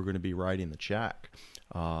ones who are going to be writing the check.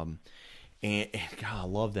 And God, I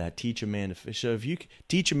love that. Teach a man to fish. So if you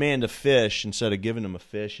teach a man to fish instead of giving him a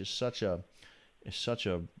fish is such a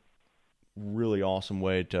really awesome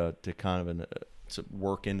way to kind of to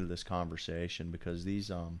work into this conversation, because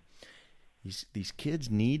these kids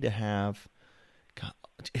need to have.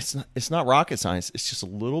 It's not rocket science. It's just a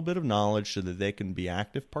little bit of knowledge so that they can be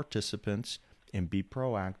active participants and be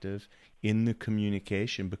proactive in the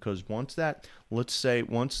communication. Because once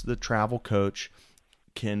the travel coach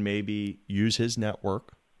can maybe use his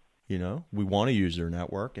network, we want to use their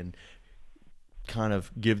network and kind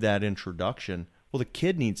of give that introduction. Well, the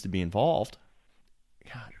kid needs to be involved.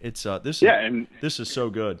 God, it's this. Yeah, and this is so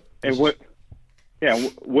good. And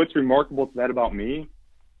what's remarkable to that about me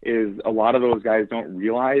is a lot of those guys don't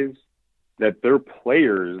realize that their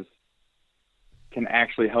players can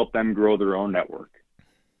actually help them grow their own network.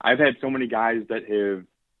 I've had so many guys that have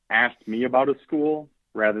asked me about a school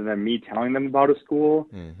rather than me telling them about a school,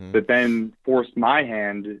 that then forced my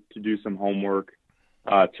hand to do some homework,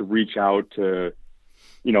 to reach out to,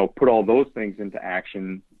 put all those things into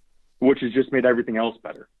action, which has just made everything else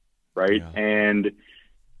better. Right. Yeah. And,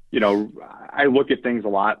 I look at things a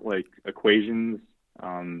lot like equations.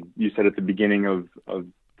 You said at the beginning of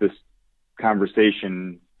this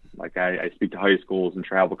conversation, like I speak to high schools and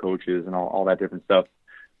travel coaches and all that different stuff.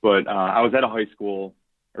 But I was at a high school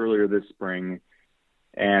earlier this spring,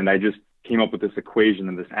 and I just came up with this equation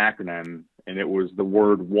and this acronym, and it was the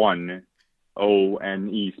word one,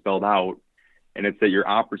 O-N-E spelled out. And it's that your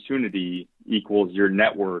opportunity equals your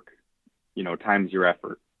network, times your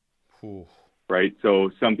effort. Ooh. Right.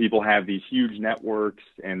 So some people have these huge networks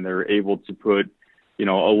and they're able to put, a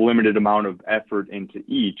limited amount of effort into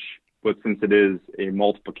each. But since it is a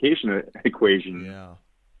multiplication equation,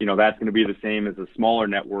 that's going to be the same as a smaller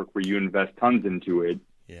network where you invest tons into it.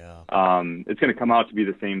 Yeah. It's going to come out to be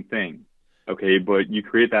the same thing. Okay. But you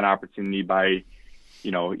create that opportunity by,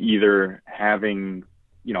 either having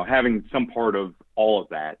some part of all of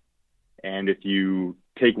that. And if you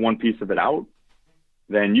take one piece of it out,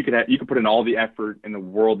 then you could put in all the effort in the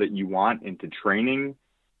world that you want into training,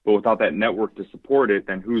 but without that network to support it,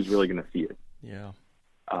 then who's really going to see it? Yeah.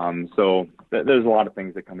 So there's a lot of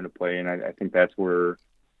things that come into play, and I think that's where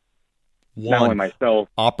not only myself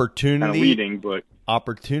opportunity kind of leading, but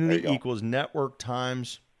opportunity equals network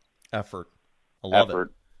times effort. I love it.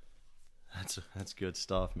 That's good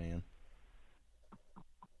stuff, man.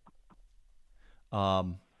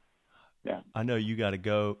 Yeah. I know you got to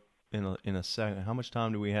go in a second. How much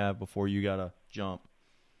time do we have before you got to jump?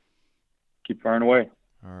 Keep firing away.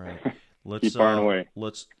 All right. Let's keep firing away.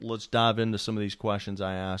 Let's dive into some of these questions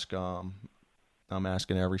I ask. I'm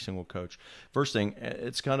asking every single coach. First thing,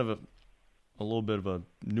 it's kind of a little bit of a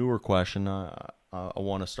newer question. I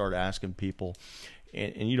want to start asking people,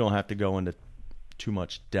 and you don't have to go into too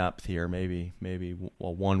much depth here. Maybe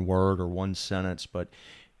one word or one sentence. But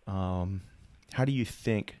how do you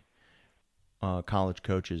think college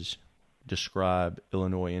coaches describe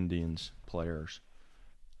Illinois Indians players?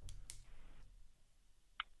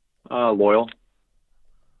 Loyal.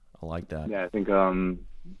 I like that. Yeah, I think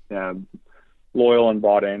loyal and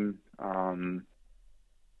bought in.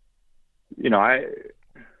 I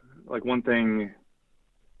like one thing,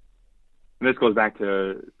 and this goes back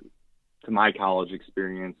to my college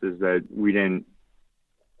experience, is that we didn't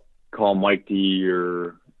call Mike D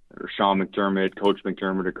or Sean McDermott, Coach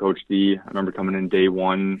McDermott, or Coach D. I remember coming in day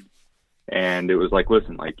one, and it was like,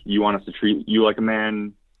 listen, like, you want us to treat you like a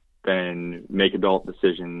man, then make adult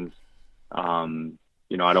decisions.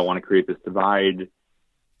 I don't want to create this divide.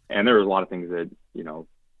 And there was a lot of things that,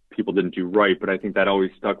 people didn't do right, but I think that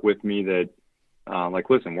always stuck with me that,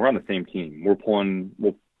 listen, we're on the same team. We're pulling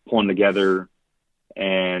together.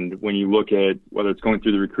 And when you look at whether it's going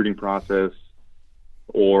through the recruiting process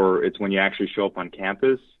or it's when you actually show up on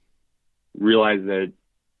campus, realize that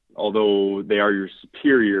although they are your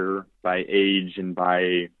superior by age and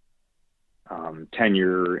by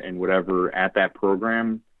tenure and whatever at that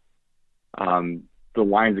program, the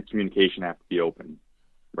lines of communication have to be open,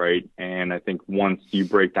 right? And I think once you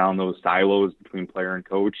break down those silos between player and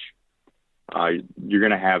coach, you're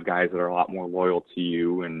going to have guys that are a lot more loyal to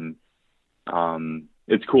you. And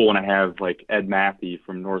it's cool when I have like Ed Matthew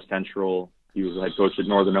from North Central. He was the head coach at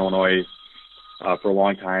Northern Illinois for a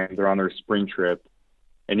long time. They're on their spring trip,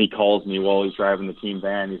 and he calls me while he's driving the team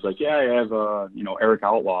van. He's like, yeah, I have, Eric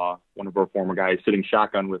Outlaw, one of our former guys, sitting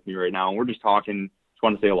shotgun with me right now. And we're just talking. Just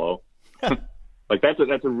want to say hello. Like that's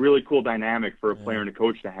a really cool dynamic for a player and a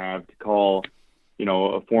coach to have, to call,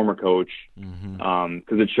 a former coach.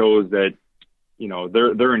 Because it shows that,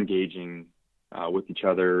 they're engaging with each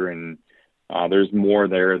other, and there's more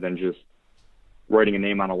there than just writing a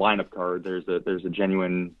name on a lineup card. There's a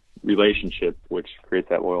genuine relationship which creates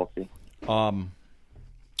that loyalty.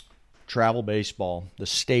 Travel baseball, the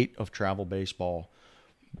state of travel baseball,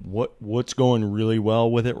 what's going really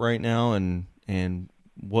well with it right now, and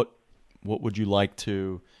what would you like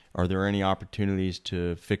to? Are there any opportunities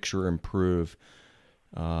to fix or improve?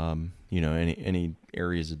 Any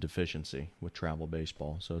areas of deficiency with travel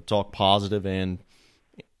baseball? So talk positive and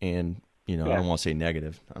I don't want to say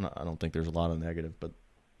negative. I don't think there's a lot of negative, but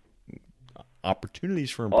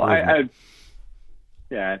opportunities for improvement.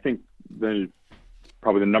 I think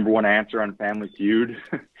probably the number one answer on Family Feud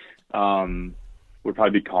would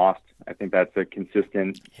probably be cost. I think that's a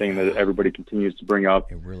consistent thing that everybody continues to bring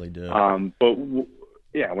up. It really did.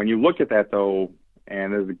 Yeah, when you look at that though,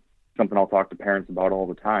 and there's something I'll talk to parents about all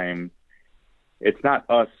the time, it's not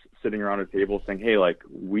us sitting around a table saying, hey, like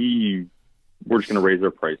we're just going to raise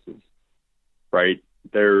our prices, right?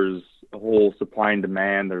 There's a whole supply and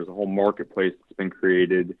demand. There's a whole marketplace that's been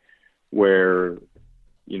created where,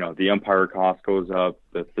 you know, the umpire cost goes up.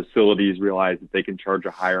 The facilities realize that they can charge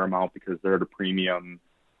a higher amount because they're at a premium.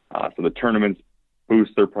 So the tournaments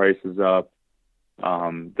boost their prices up.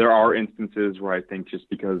 There are instances where I think just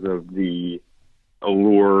because of the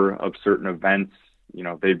allure of certain events, you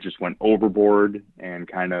know, they've just went overboard and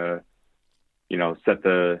kind of, you know, set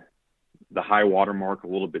the high water mark a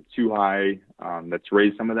little bit too high. That's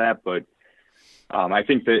raised some of that, but I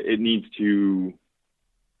think that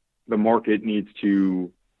the market needs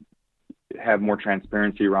to have more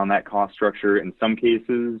transparency around that cost structure in some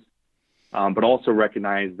cases, but also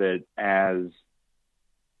recognize that as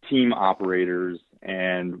team operators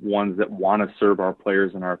and ones that want to serve our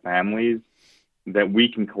players and our families, that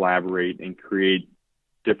we can collaborate and create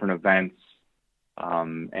different events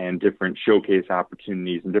and different showcase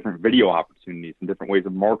opportunities and different video opportunities and different ways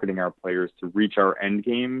of marketing our players to reach our end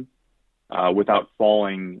game without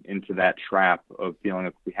falling into that trap of feeling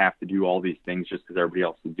like we have to do all these things just because everybody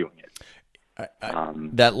else is doing it.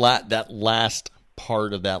 That last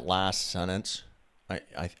part of that last sentence,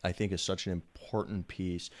 I think is such an important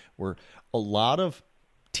piece where a lot of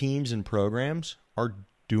teams and programs are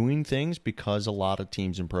doing things because a lot of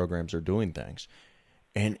teams and programs are doing things.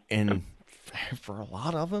 And for a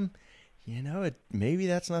lot of them, you know, maybe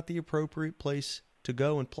that's not the appropriate place to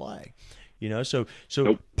go and play. You know, so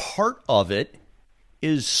Nope. Part of it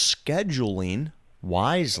is scheduling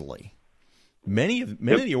wisely. Many of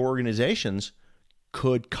the organizations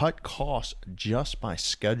could cut costs just by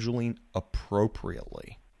scheduling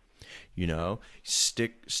appropriately. You know,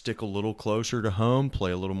 stick a little closer to home,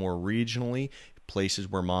 play a little more regionally, places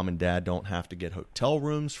where mom and dad don't have to get hotel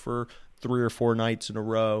rooms for 3 or 4 nights in a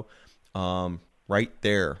row. Right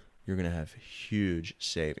there, you're going to have huge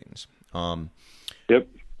savings. Yep.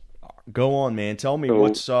 Go on, man. Tell me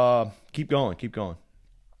what's keep going.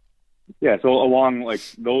 Yeah. So along like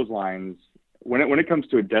those lines, when it comes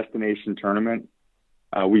to a destination tournament,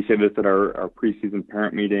 we say this at our preseason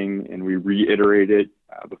parent meeting, and we reiterate it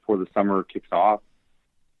before the summer kicks off,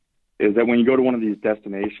 is that when you go to one of these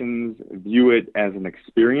destinations, view it as an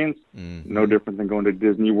experience, no different than going to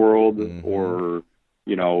Disney World or,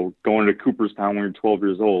 you know, going to Cooperstown when you're 12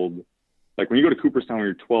 years old. Like when you go to Cooperstown when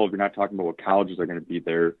you're 12, you're not talking about what colleges are going to be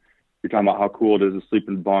there. You're talking about how cool it is to sleep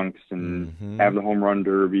in bunks and have the home run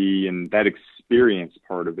derby and that experience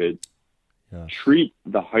part of it. Yeah. Treat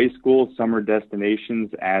the high school summer destinations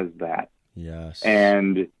as that. Yes.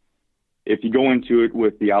 And if you go into it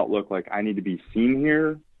with the outlook like I need to be seen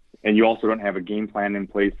here, and you also don't have a game plan in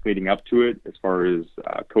place leading up to it as far as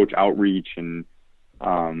coach outreach and,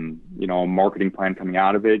 you know, a marketing plan coming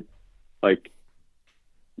out of it, like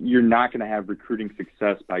you're not going to have recruiting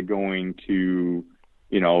success by going to,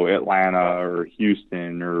 you know, Atlanta or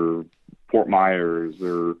Houston or Fort Myers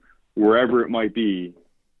or wherever it might be.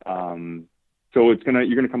 So you're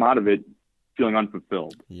going to come out of it feeling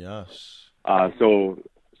unfulfilled. Yes. So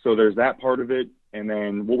there's that part of it. And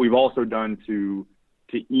then what we've also done to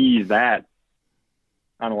ease that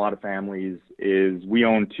on a lot of families is we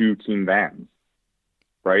own 2 team vans,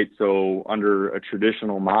 right? So under a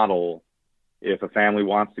traditional model, if a family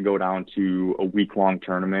wants to go down to a week-long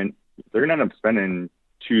tournament, they're going to end up spending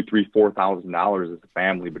 $2,000, $3,000, $4,000 as a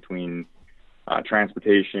family between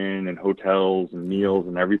transportation and hotels and meals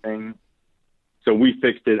and everything. So we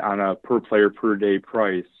fixed it on a per player per day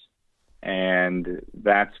price, and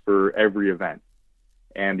that's for every event.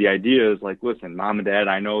 And the idea is like, listen, mom and dad,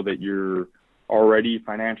 I know that you're already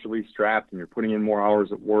financially strapped and you're putting in more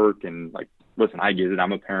hours at work, and like, listen, I get it.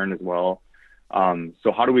 I'm a parent as well.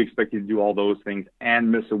 So how do we expect you to do all those things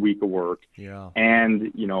and miss a week of work? Yeah.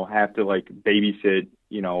 And, you know, have to like babysit,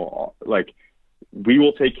 you know, like we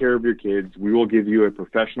will take care of your kids. We will give you a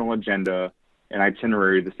professional agenda and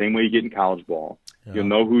itinerary the same way you get in college ball. Yeah. You'll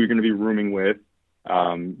know who you're going to be rooming with.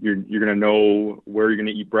 You're going to know where you're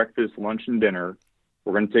going to eat breakfast, lunch, and dinner.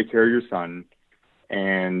 We're going to take care of your son.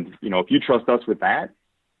 And, you know, if you trust us with that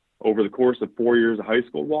over the course of 4 years of high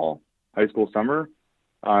school summer,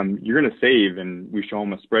 you're going to save, and we show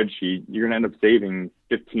them a spreadsheet, you're going to end up saving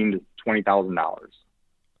 $15,000 to $20,000.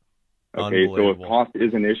 Okay. So if cost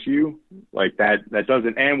is an issue, like that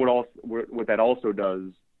doesn't, and what that also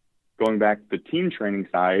does, going back to the team training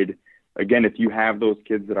side, again, if you have those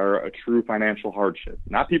kids that are a true financial hardship,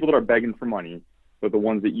 not people that are begging for money, but the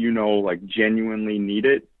ones that like genuinely need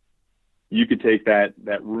it, you could take that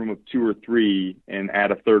room of 2 or 3 and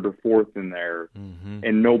add a third or fourth in there,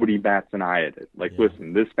 and nobody bats an eye at it. Like,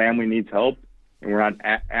 listen, this family needs help, and we're not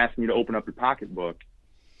asking you to open up your pocketbook.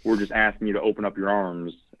 We're just asking you to open up your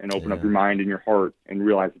arms and open up your mind and your heart and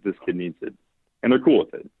realize that this kid needs it. And they're cool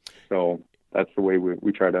with it. So that's the way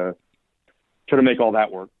we try to make all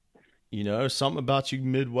that work. Something about you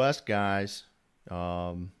Midwest guys,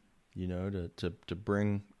 to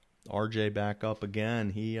bring RJ back up again.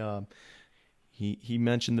 He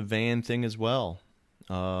mentioned the van thing as well.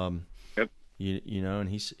 Yep. And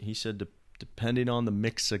he said depending on the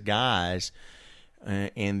mix of guys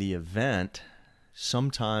and the event,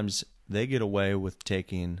 sometimes they get away with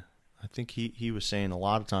taking, I think he was saying a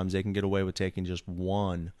lot of times they can get away with taking just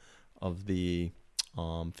one of the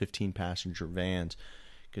 15-passenger vans,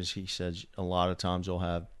 because he says a lot of times they'll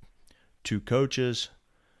have 2 coaches,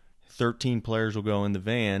 13 players will go in the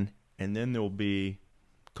van, and then there'll be,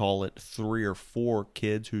 call it 3 or 4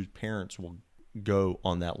 kids whose parents will go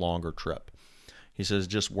on that longer trip. He says it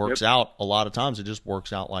just works out. A lot of times it just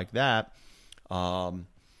works out like that,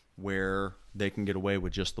 where they can get away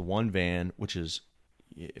with just the one van, which is,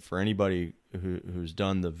 for anybody who's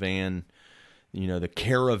done the van, the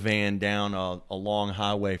caravan down a long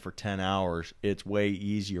highway for 10 hours, it's way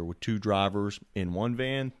easier with 2 drivers in one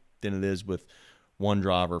van than it is with one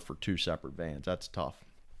driver for 2 separate vans. That's tough.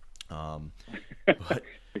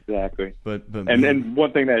 Exactly. But and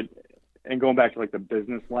one thing that, and going back to like the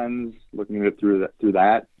business lens, looking at it through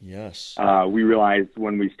that. Yes. We realized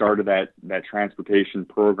when we started that transportation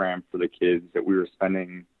program for the kids that we were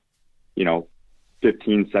spending,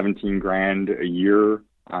 15, 17 grand a year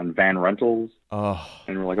on van rentals. Oh.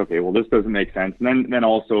 And we're like, okay, well, this doesn't make sense. And then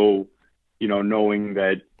also, knowing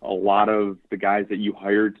that a lot of the guys that you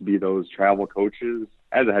hired to be those travel coaches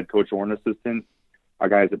as a head coach or an assistant are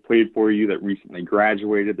guys that played for you that recently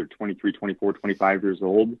graduated. They're 23, 24, 25 years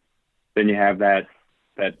old. Then you have that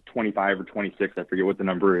 25 or 26, I forget what the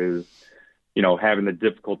number is, having the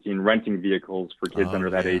difficulty in renting vehicles for kids under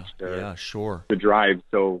that age to drive.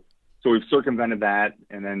 So we've circumvented that,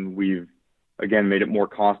 and then we've, again, made it more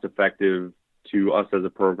cost effective to us as a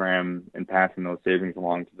program and passing those savings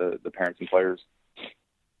along to the parents and players.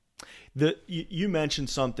 You mentioned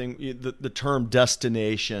something, the term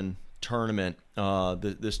destination tournament,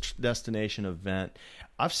 this destination event.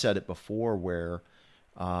 I've said it before where,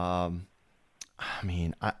 I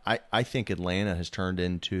think Atlanta has turned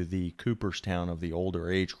into the Cooperstown of the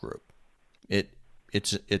older age group.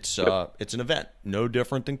 It's an event no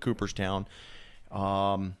different than Cooperstown,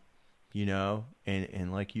 and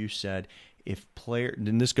like you said,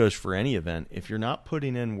 and this goes for any event, if you're not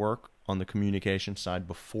putting in work on the communication side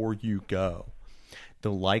before you go,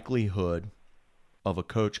 the likelihood of a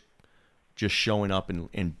coach just showing up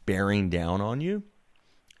and bearing down on you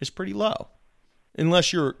is pretty low,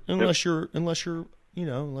 unless you're a guy, unless you're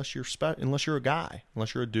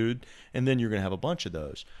a dude, and then you're going to have a bunch of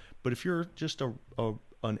those. But if you're just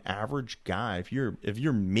an average guy, if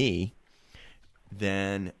you're me,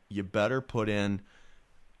 then you better put in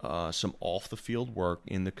some off the field work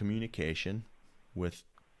in the communication with,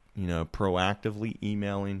 proactively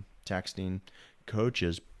emailing, texting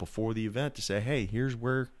coaches before the event to say, hey, here's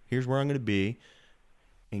where I'm going to be,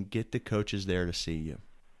 and get the coaches there to see you.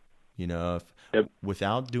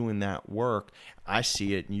 Without doing that work, I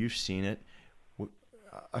see it and you've seen it.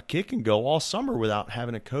 A kid can go all summer without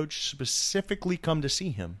having a coach specifically come to see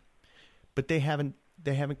him, but they haven't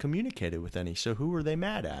communicated with any. So who are they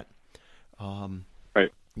mad at?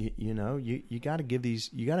 Right. You got to give these.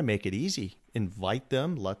 You got to make it easy. Invite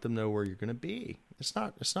them. Let them know where you're going to be. It's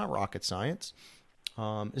not rocket science.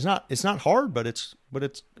 It's not hard, but it's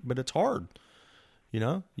hard.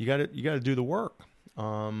 You got to do the work.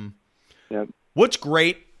 What's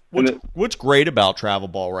great? What's great about travel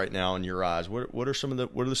ball right now in your eyes? What are some of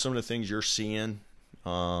the things you're seeing?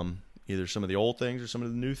 Either some of the old things or some of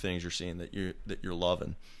the new things you're seeing that you're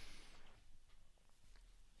loving.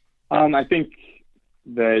 I think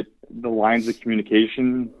that the lines of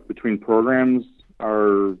communication between programs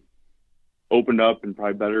are opened up and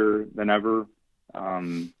probably better than ever.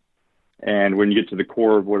 And when you get to the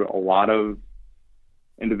core of what a lot of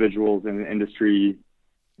individuals in the industry,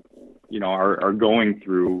 are going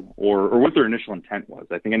through, or what their initial intent was.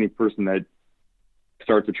 I think any person that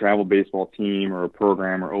starts a travel baseball team or a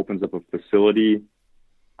program or opens up a facility,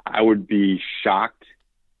 I would be shocked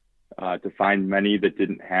to find many that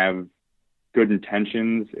didn't have good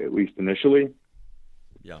intentions, at least initially.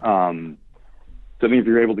 Yeah. So I think if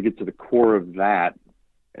you're able to get to the core of that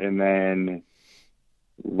and then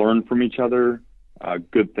learn from each other,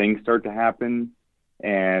 good things start to happen.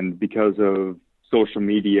 And because of social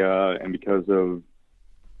media and because of,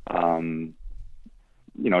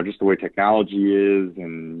 just the way technology is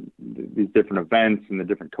and these different events and the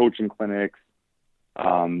different coaching clinics,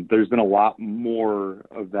 there's been a lot more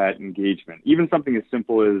of that engagement. Even something as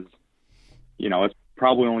simple as, it's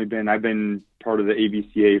probably only been, I've been part of the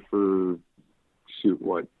ABCA for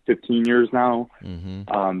 15 years now.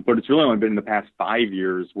 But it's really only been in the past 5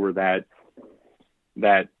 years where that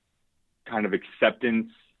kind of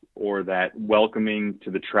acceptance or that welcoming to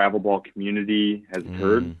the travel ball community has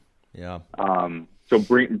occurred. Yeah. So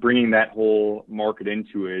bringing that whole market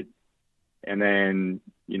into it, and then,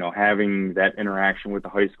 having that interaction with the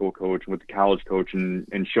high school coach and with the college coach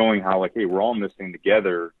and showing how, like, hey, we're all in this thing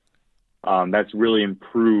together. That's really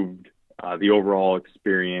improved the overall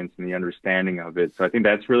experience and the understanding of it. So I think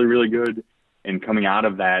that's really, really good. And coming out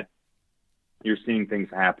of that, you're seeing things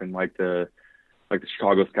happen like the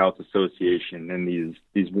Chicago Scouts Association and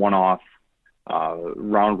these one-off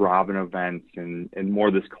round robin events and more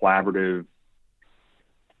this collaborative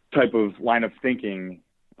type of line of thinking.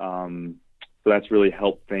 So that's really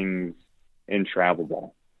helped things in travel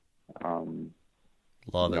ball.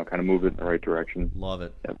 Love it. Kind of move it in the right direction. Love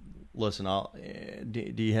it. Yep. Listen,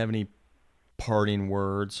 do you have any parting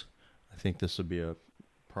words? I think this would be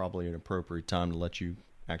probably an appropriate time to let you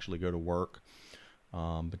actually go to work.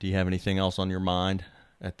 But do you have anything else on your mind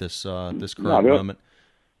at this current moment?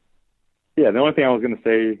 Yeah, the only thing I was going to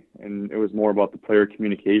say, and it was more about the player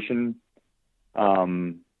communication,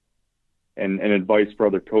 and advice for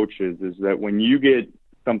other coaches, is that when you get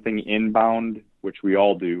something inbound, which we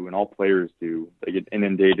all do and all players do, they get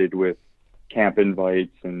inundated with camp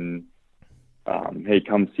invites and, hey,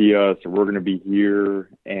 come see us, or we're going to be here.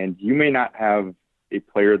 And you may not have a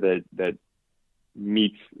player that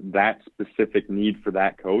meets that specific need for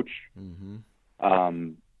that coach.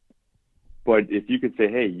 But if you could say,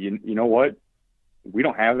 hey, you know what? We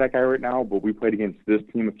don't have that guy right now, but we played against this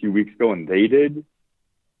team a few weeks ago and they did.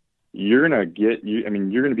 You're going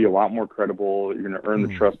to be a lot more credible. You're going to earn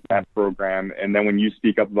the trust of that program. And then when you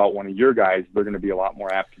speak up about one of your guys, they're going to be a lot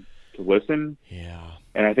more apt to listen. Yeah.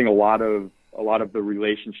 And I think a lot of the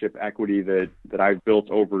relationship equity that I've built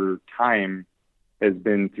over time has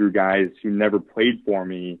been through guys who never played for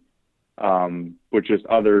me, but just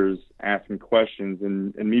others asking questions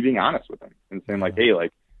and me being honest with them and saying, like, hey,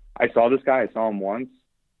 like, I saw this guy, I saw him once,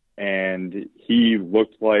 and he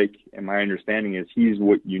looked like, and my understanding is he's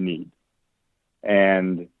what you need.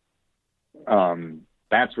 And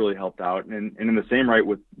that's really helped out. And in the same right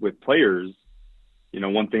with players,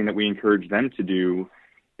 one thing that we encourage them to do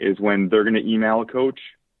is when they're going to email a coach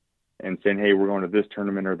and saying, hey, we're going to this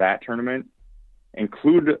tournament or that tournament,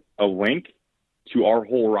 include a link to our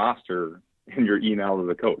whole roster in your email to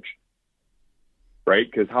the coach, right?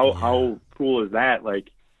 Because how cool is that? Like,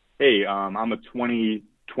 hey, I'm a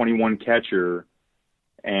 2021 catcher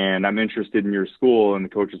and I'm interested in your school. And the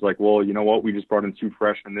coach is like, well, you know what? We just brought in 2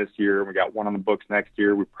 freshmen this year. We got 1 on the books next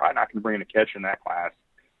year. We're probably not going to bring in a catcher in that class,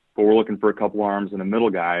 but we're looking for a couple arms and a middle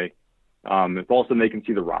guy. If all of a sudden they can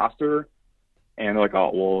see the roster and they're like,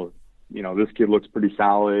 oh, well, this kid looks pretty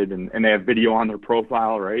solid, and they have video on their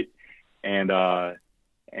profile, right? And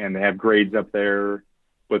they have grades up there,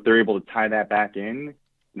 but they're able to tie that back in.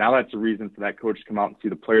 Now that's a reason for that coach to come out and see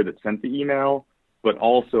the player that sent the email, but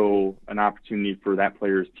also an opportunity for that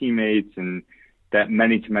player's teammates, and that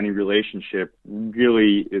many-to-many relationship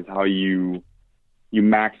really is how you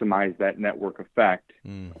maximize that network effect,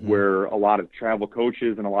 where a lot of travel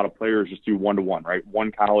coaches and a lot of players just do one-to-one, right?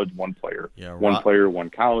 One college, one player. Yeah, one player, one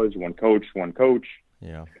college, one coach, one coach.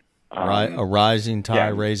 Yeah. A rising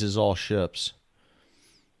tide raises all ships.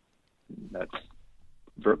 That's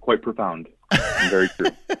quite profound and very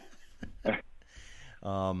true.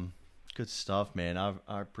 Good stuff, man.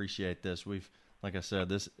 I appreciate this. Like I said,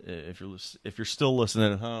 this if you're still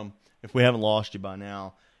listening at home, if we haven't lost you by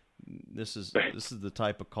now, this is the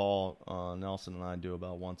type of call Nelson and I do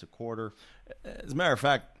about once a quarter. As a matter of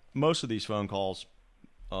fact, most of these phone calls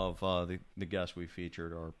of the guests we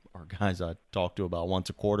featured are guys I talk to about once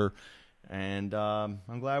a quarter, and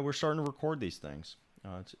I'm glad we're starting to record these things.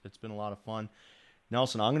 It's been a lot of fun.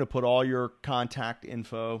 Nelson, I'm going to put all your contact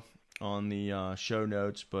info on the show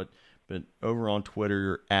notes, but over on Twitter,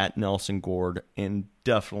 you're at Nelson Gord, and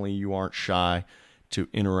definitely you aren't shy to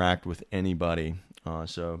interact with anybody.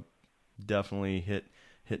 So definitely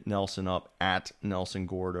hit Nelson up at Nelson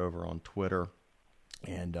Gord over on Twitter,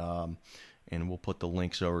 and we'll put the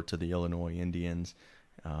links over to the Illinois Indians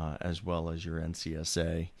as well as your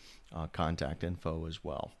NCSA contact info as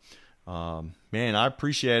well. Man, I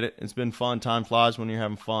appreciate it. It's been fun. Time flies when you're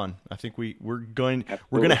having fun. I think we're going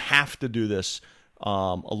to have to do this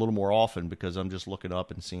a little more often because I'm just looking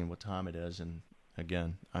up and seeing what time it is. And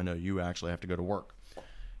again, I know you actually have to go to work.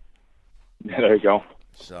 Yeah, there you go.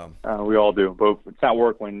 So we all do, but it's not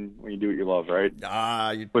work when you do what you love, right?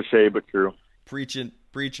 You Cliche, but true. Preaching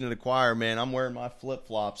to the choir, man. I'm wearing my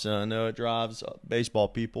flip-flops, and I know it drives baseball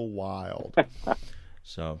people wild.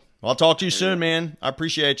 So I'll talk to you soon, man. I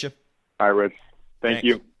appreciate you. All right, Rich. Thank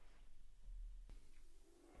you.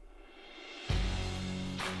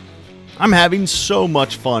 I'm having so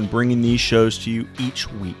much fun bringing these shows to you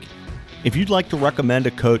each week. If you'd like to recommend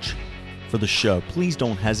a coach for the show, please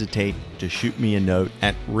don't hesitate to shoot me a note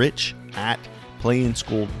at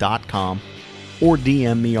rich@playinschool.com or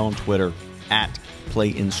DM me on Twitter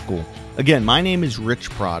 @playinschool. Again, my name is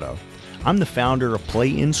Rich Prado. I'm the founder of Play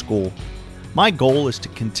in School. My goal is to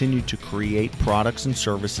continue to create products and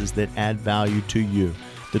services that add value to you,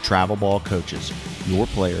 the travel ball coaches, your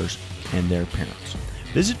players, and their parents.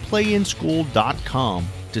 Visit playinschool.com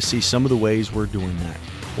to see some of the ways we're doing that.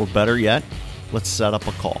 Or better yet, let's set up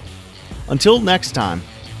a call. Until next time,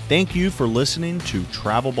 thank you for listening to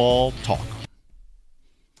Travel Ball Talk.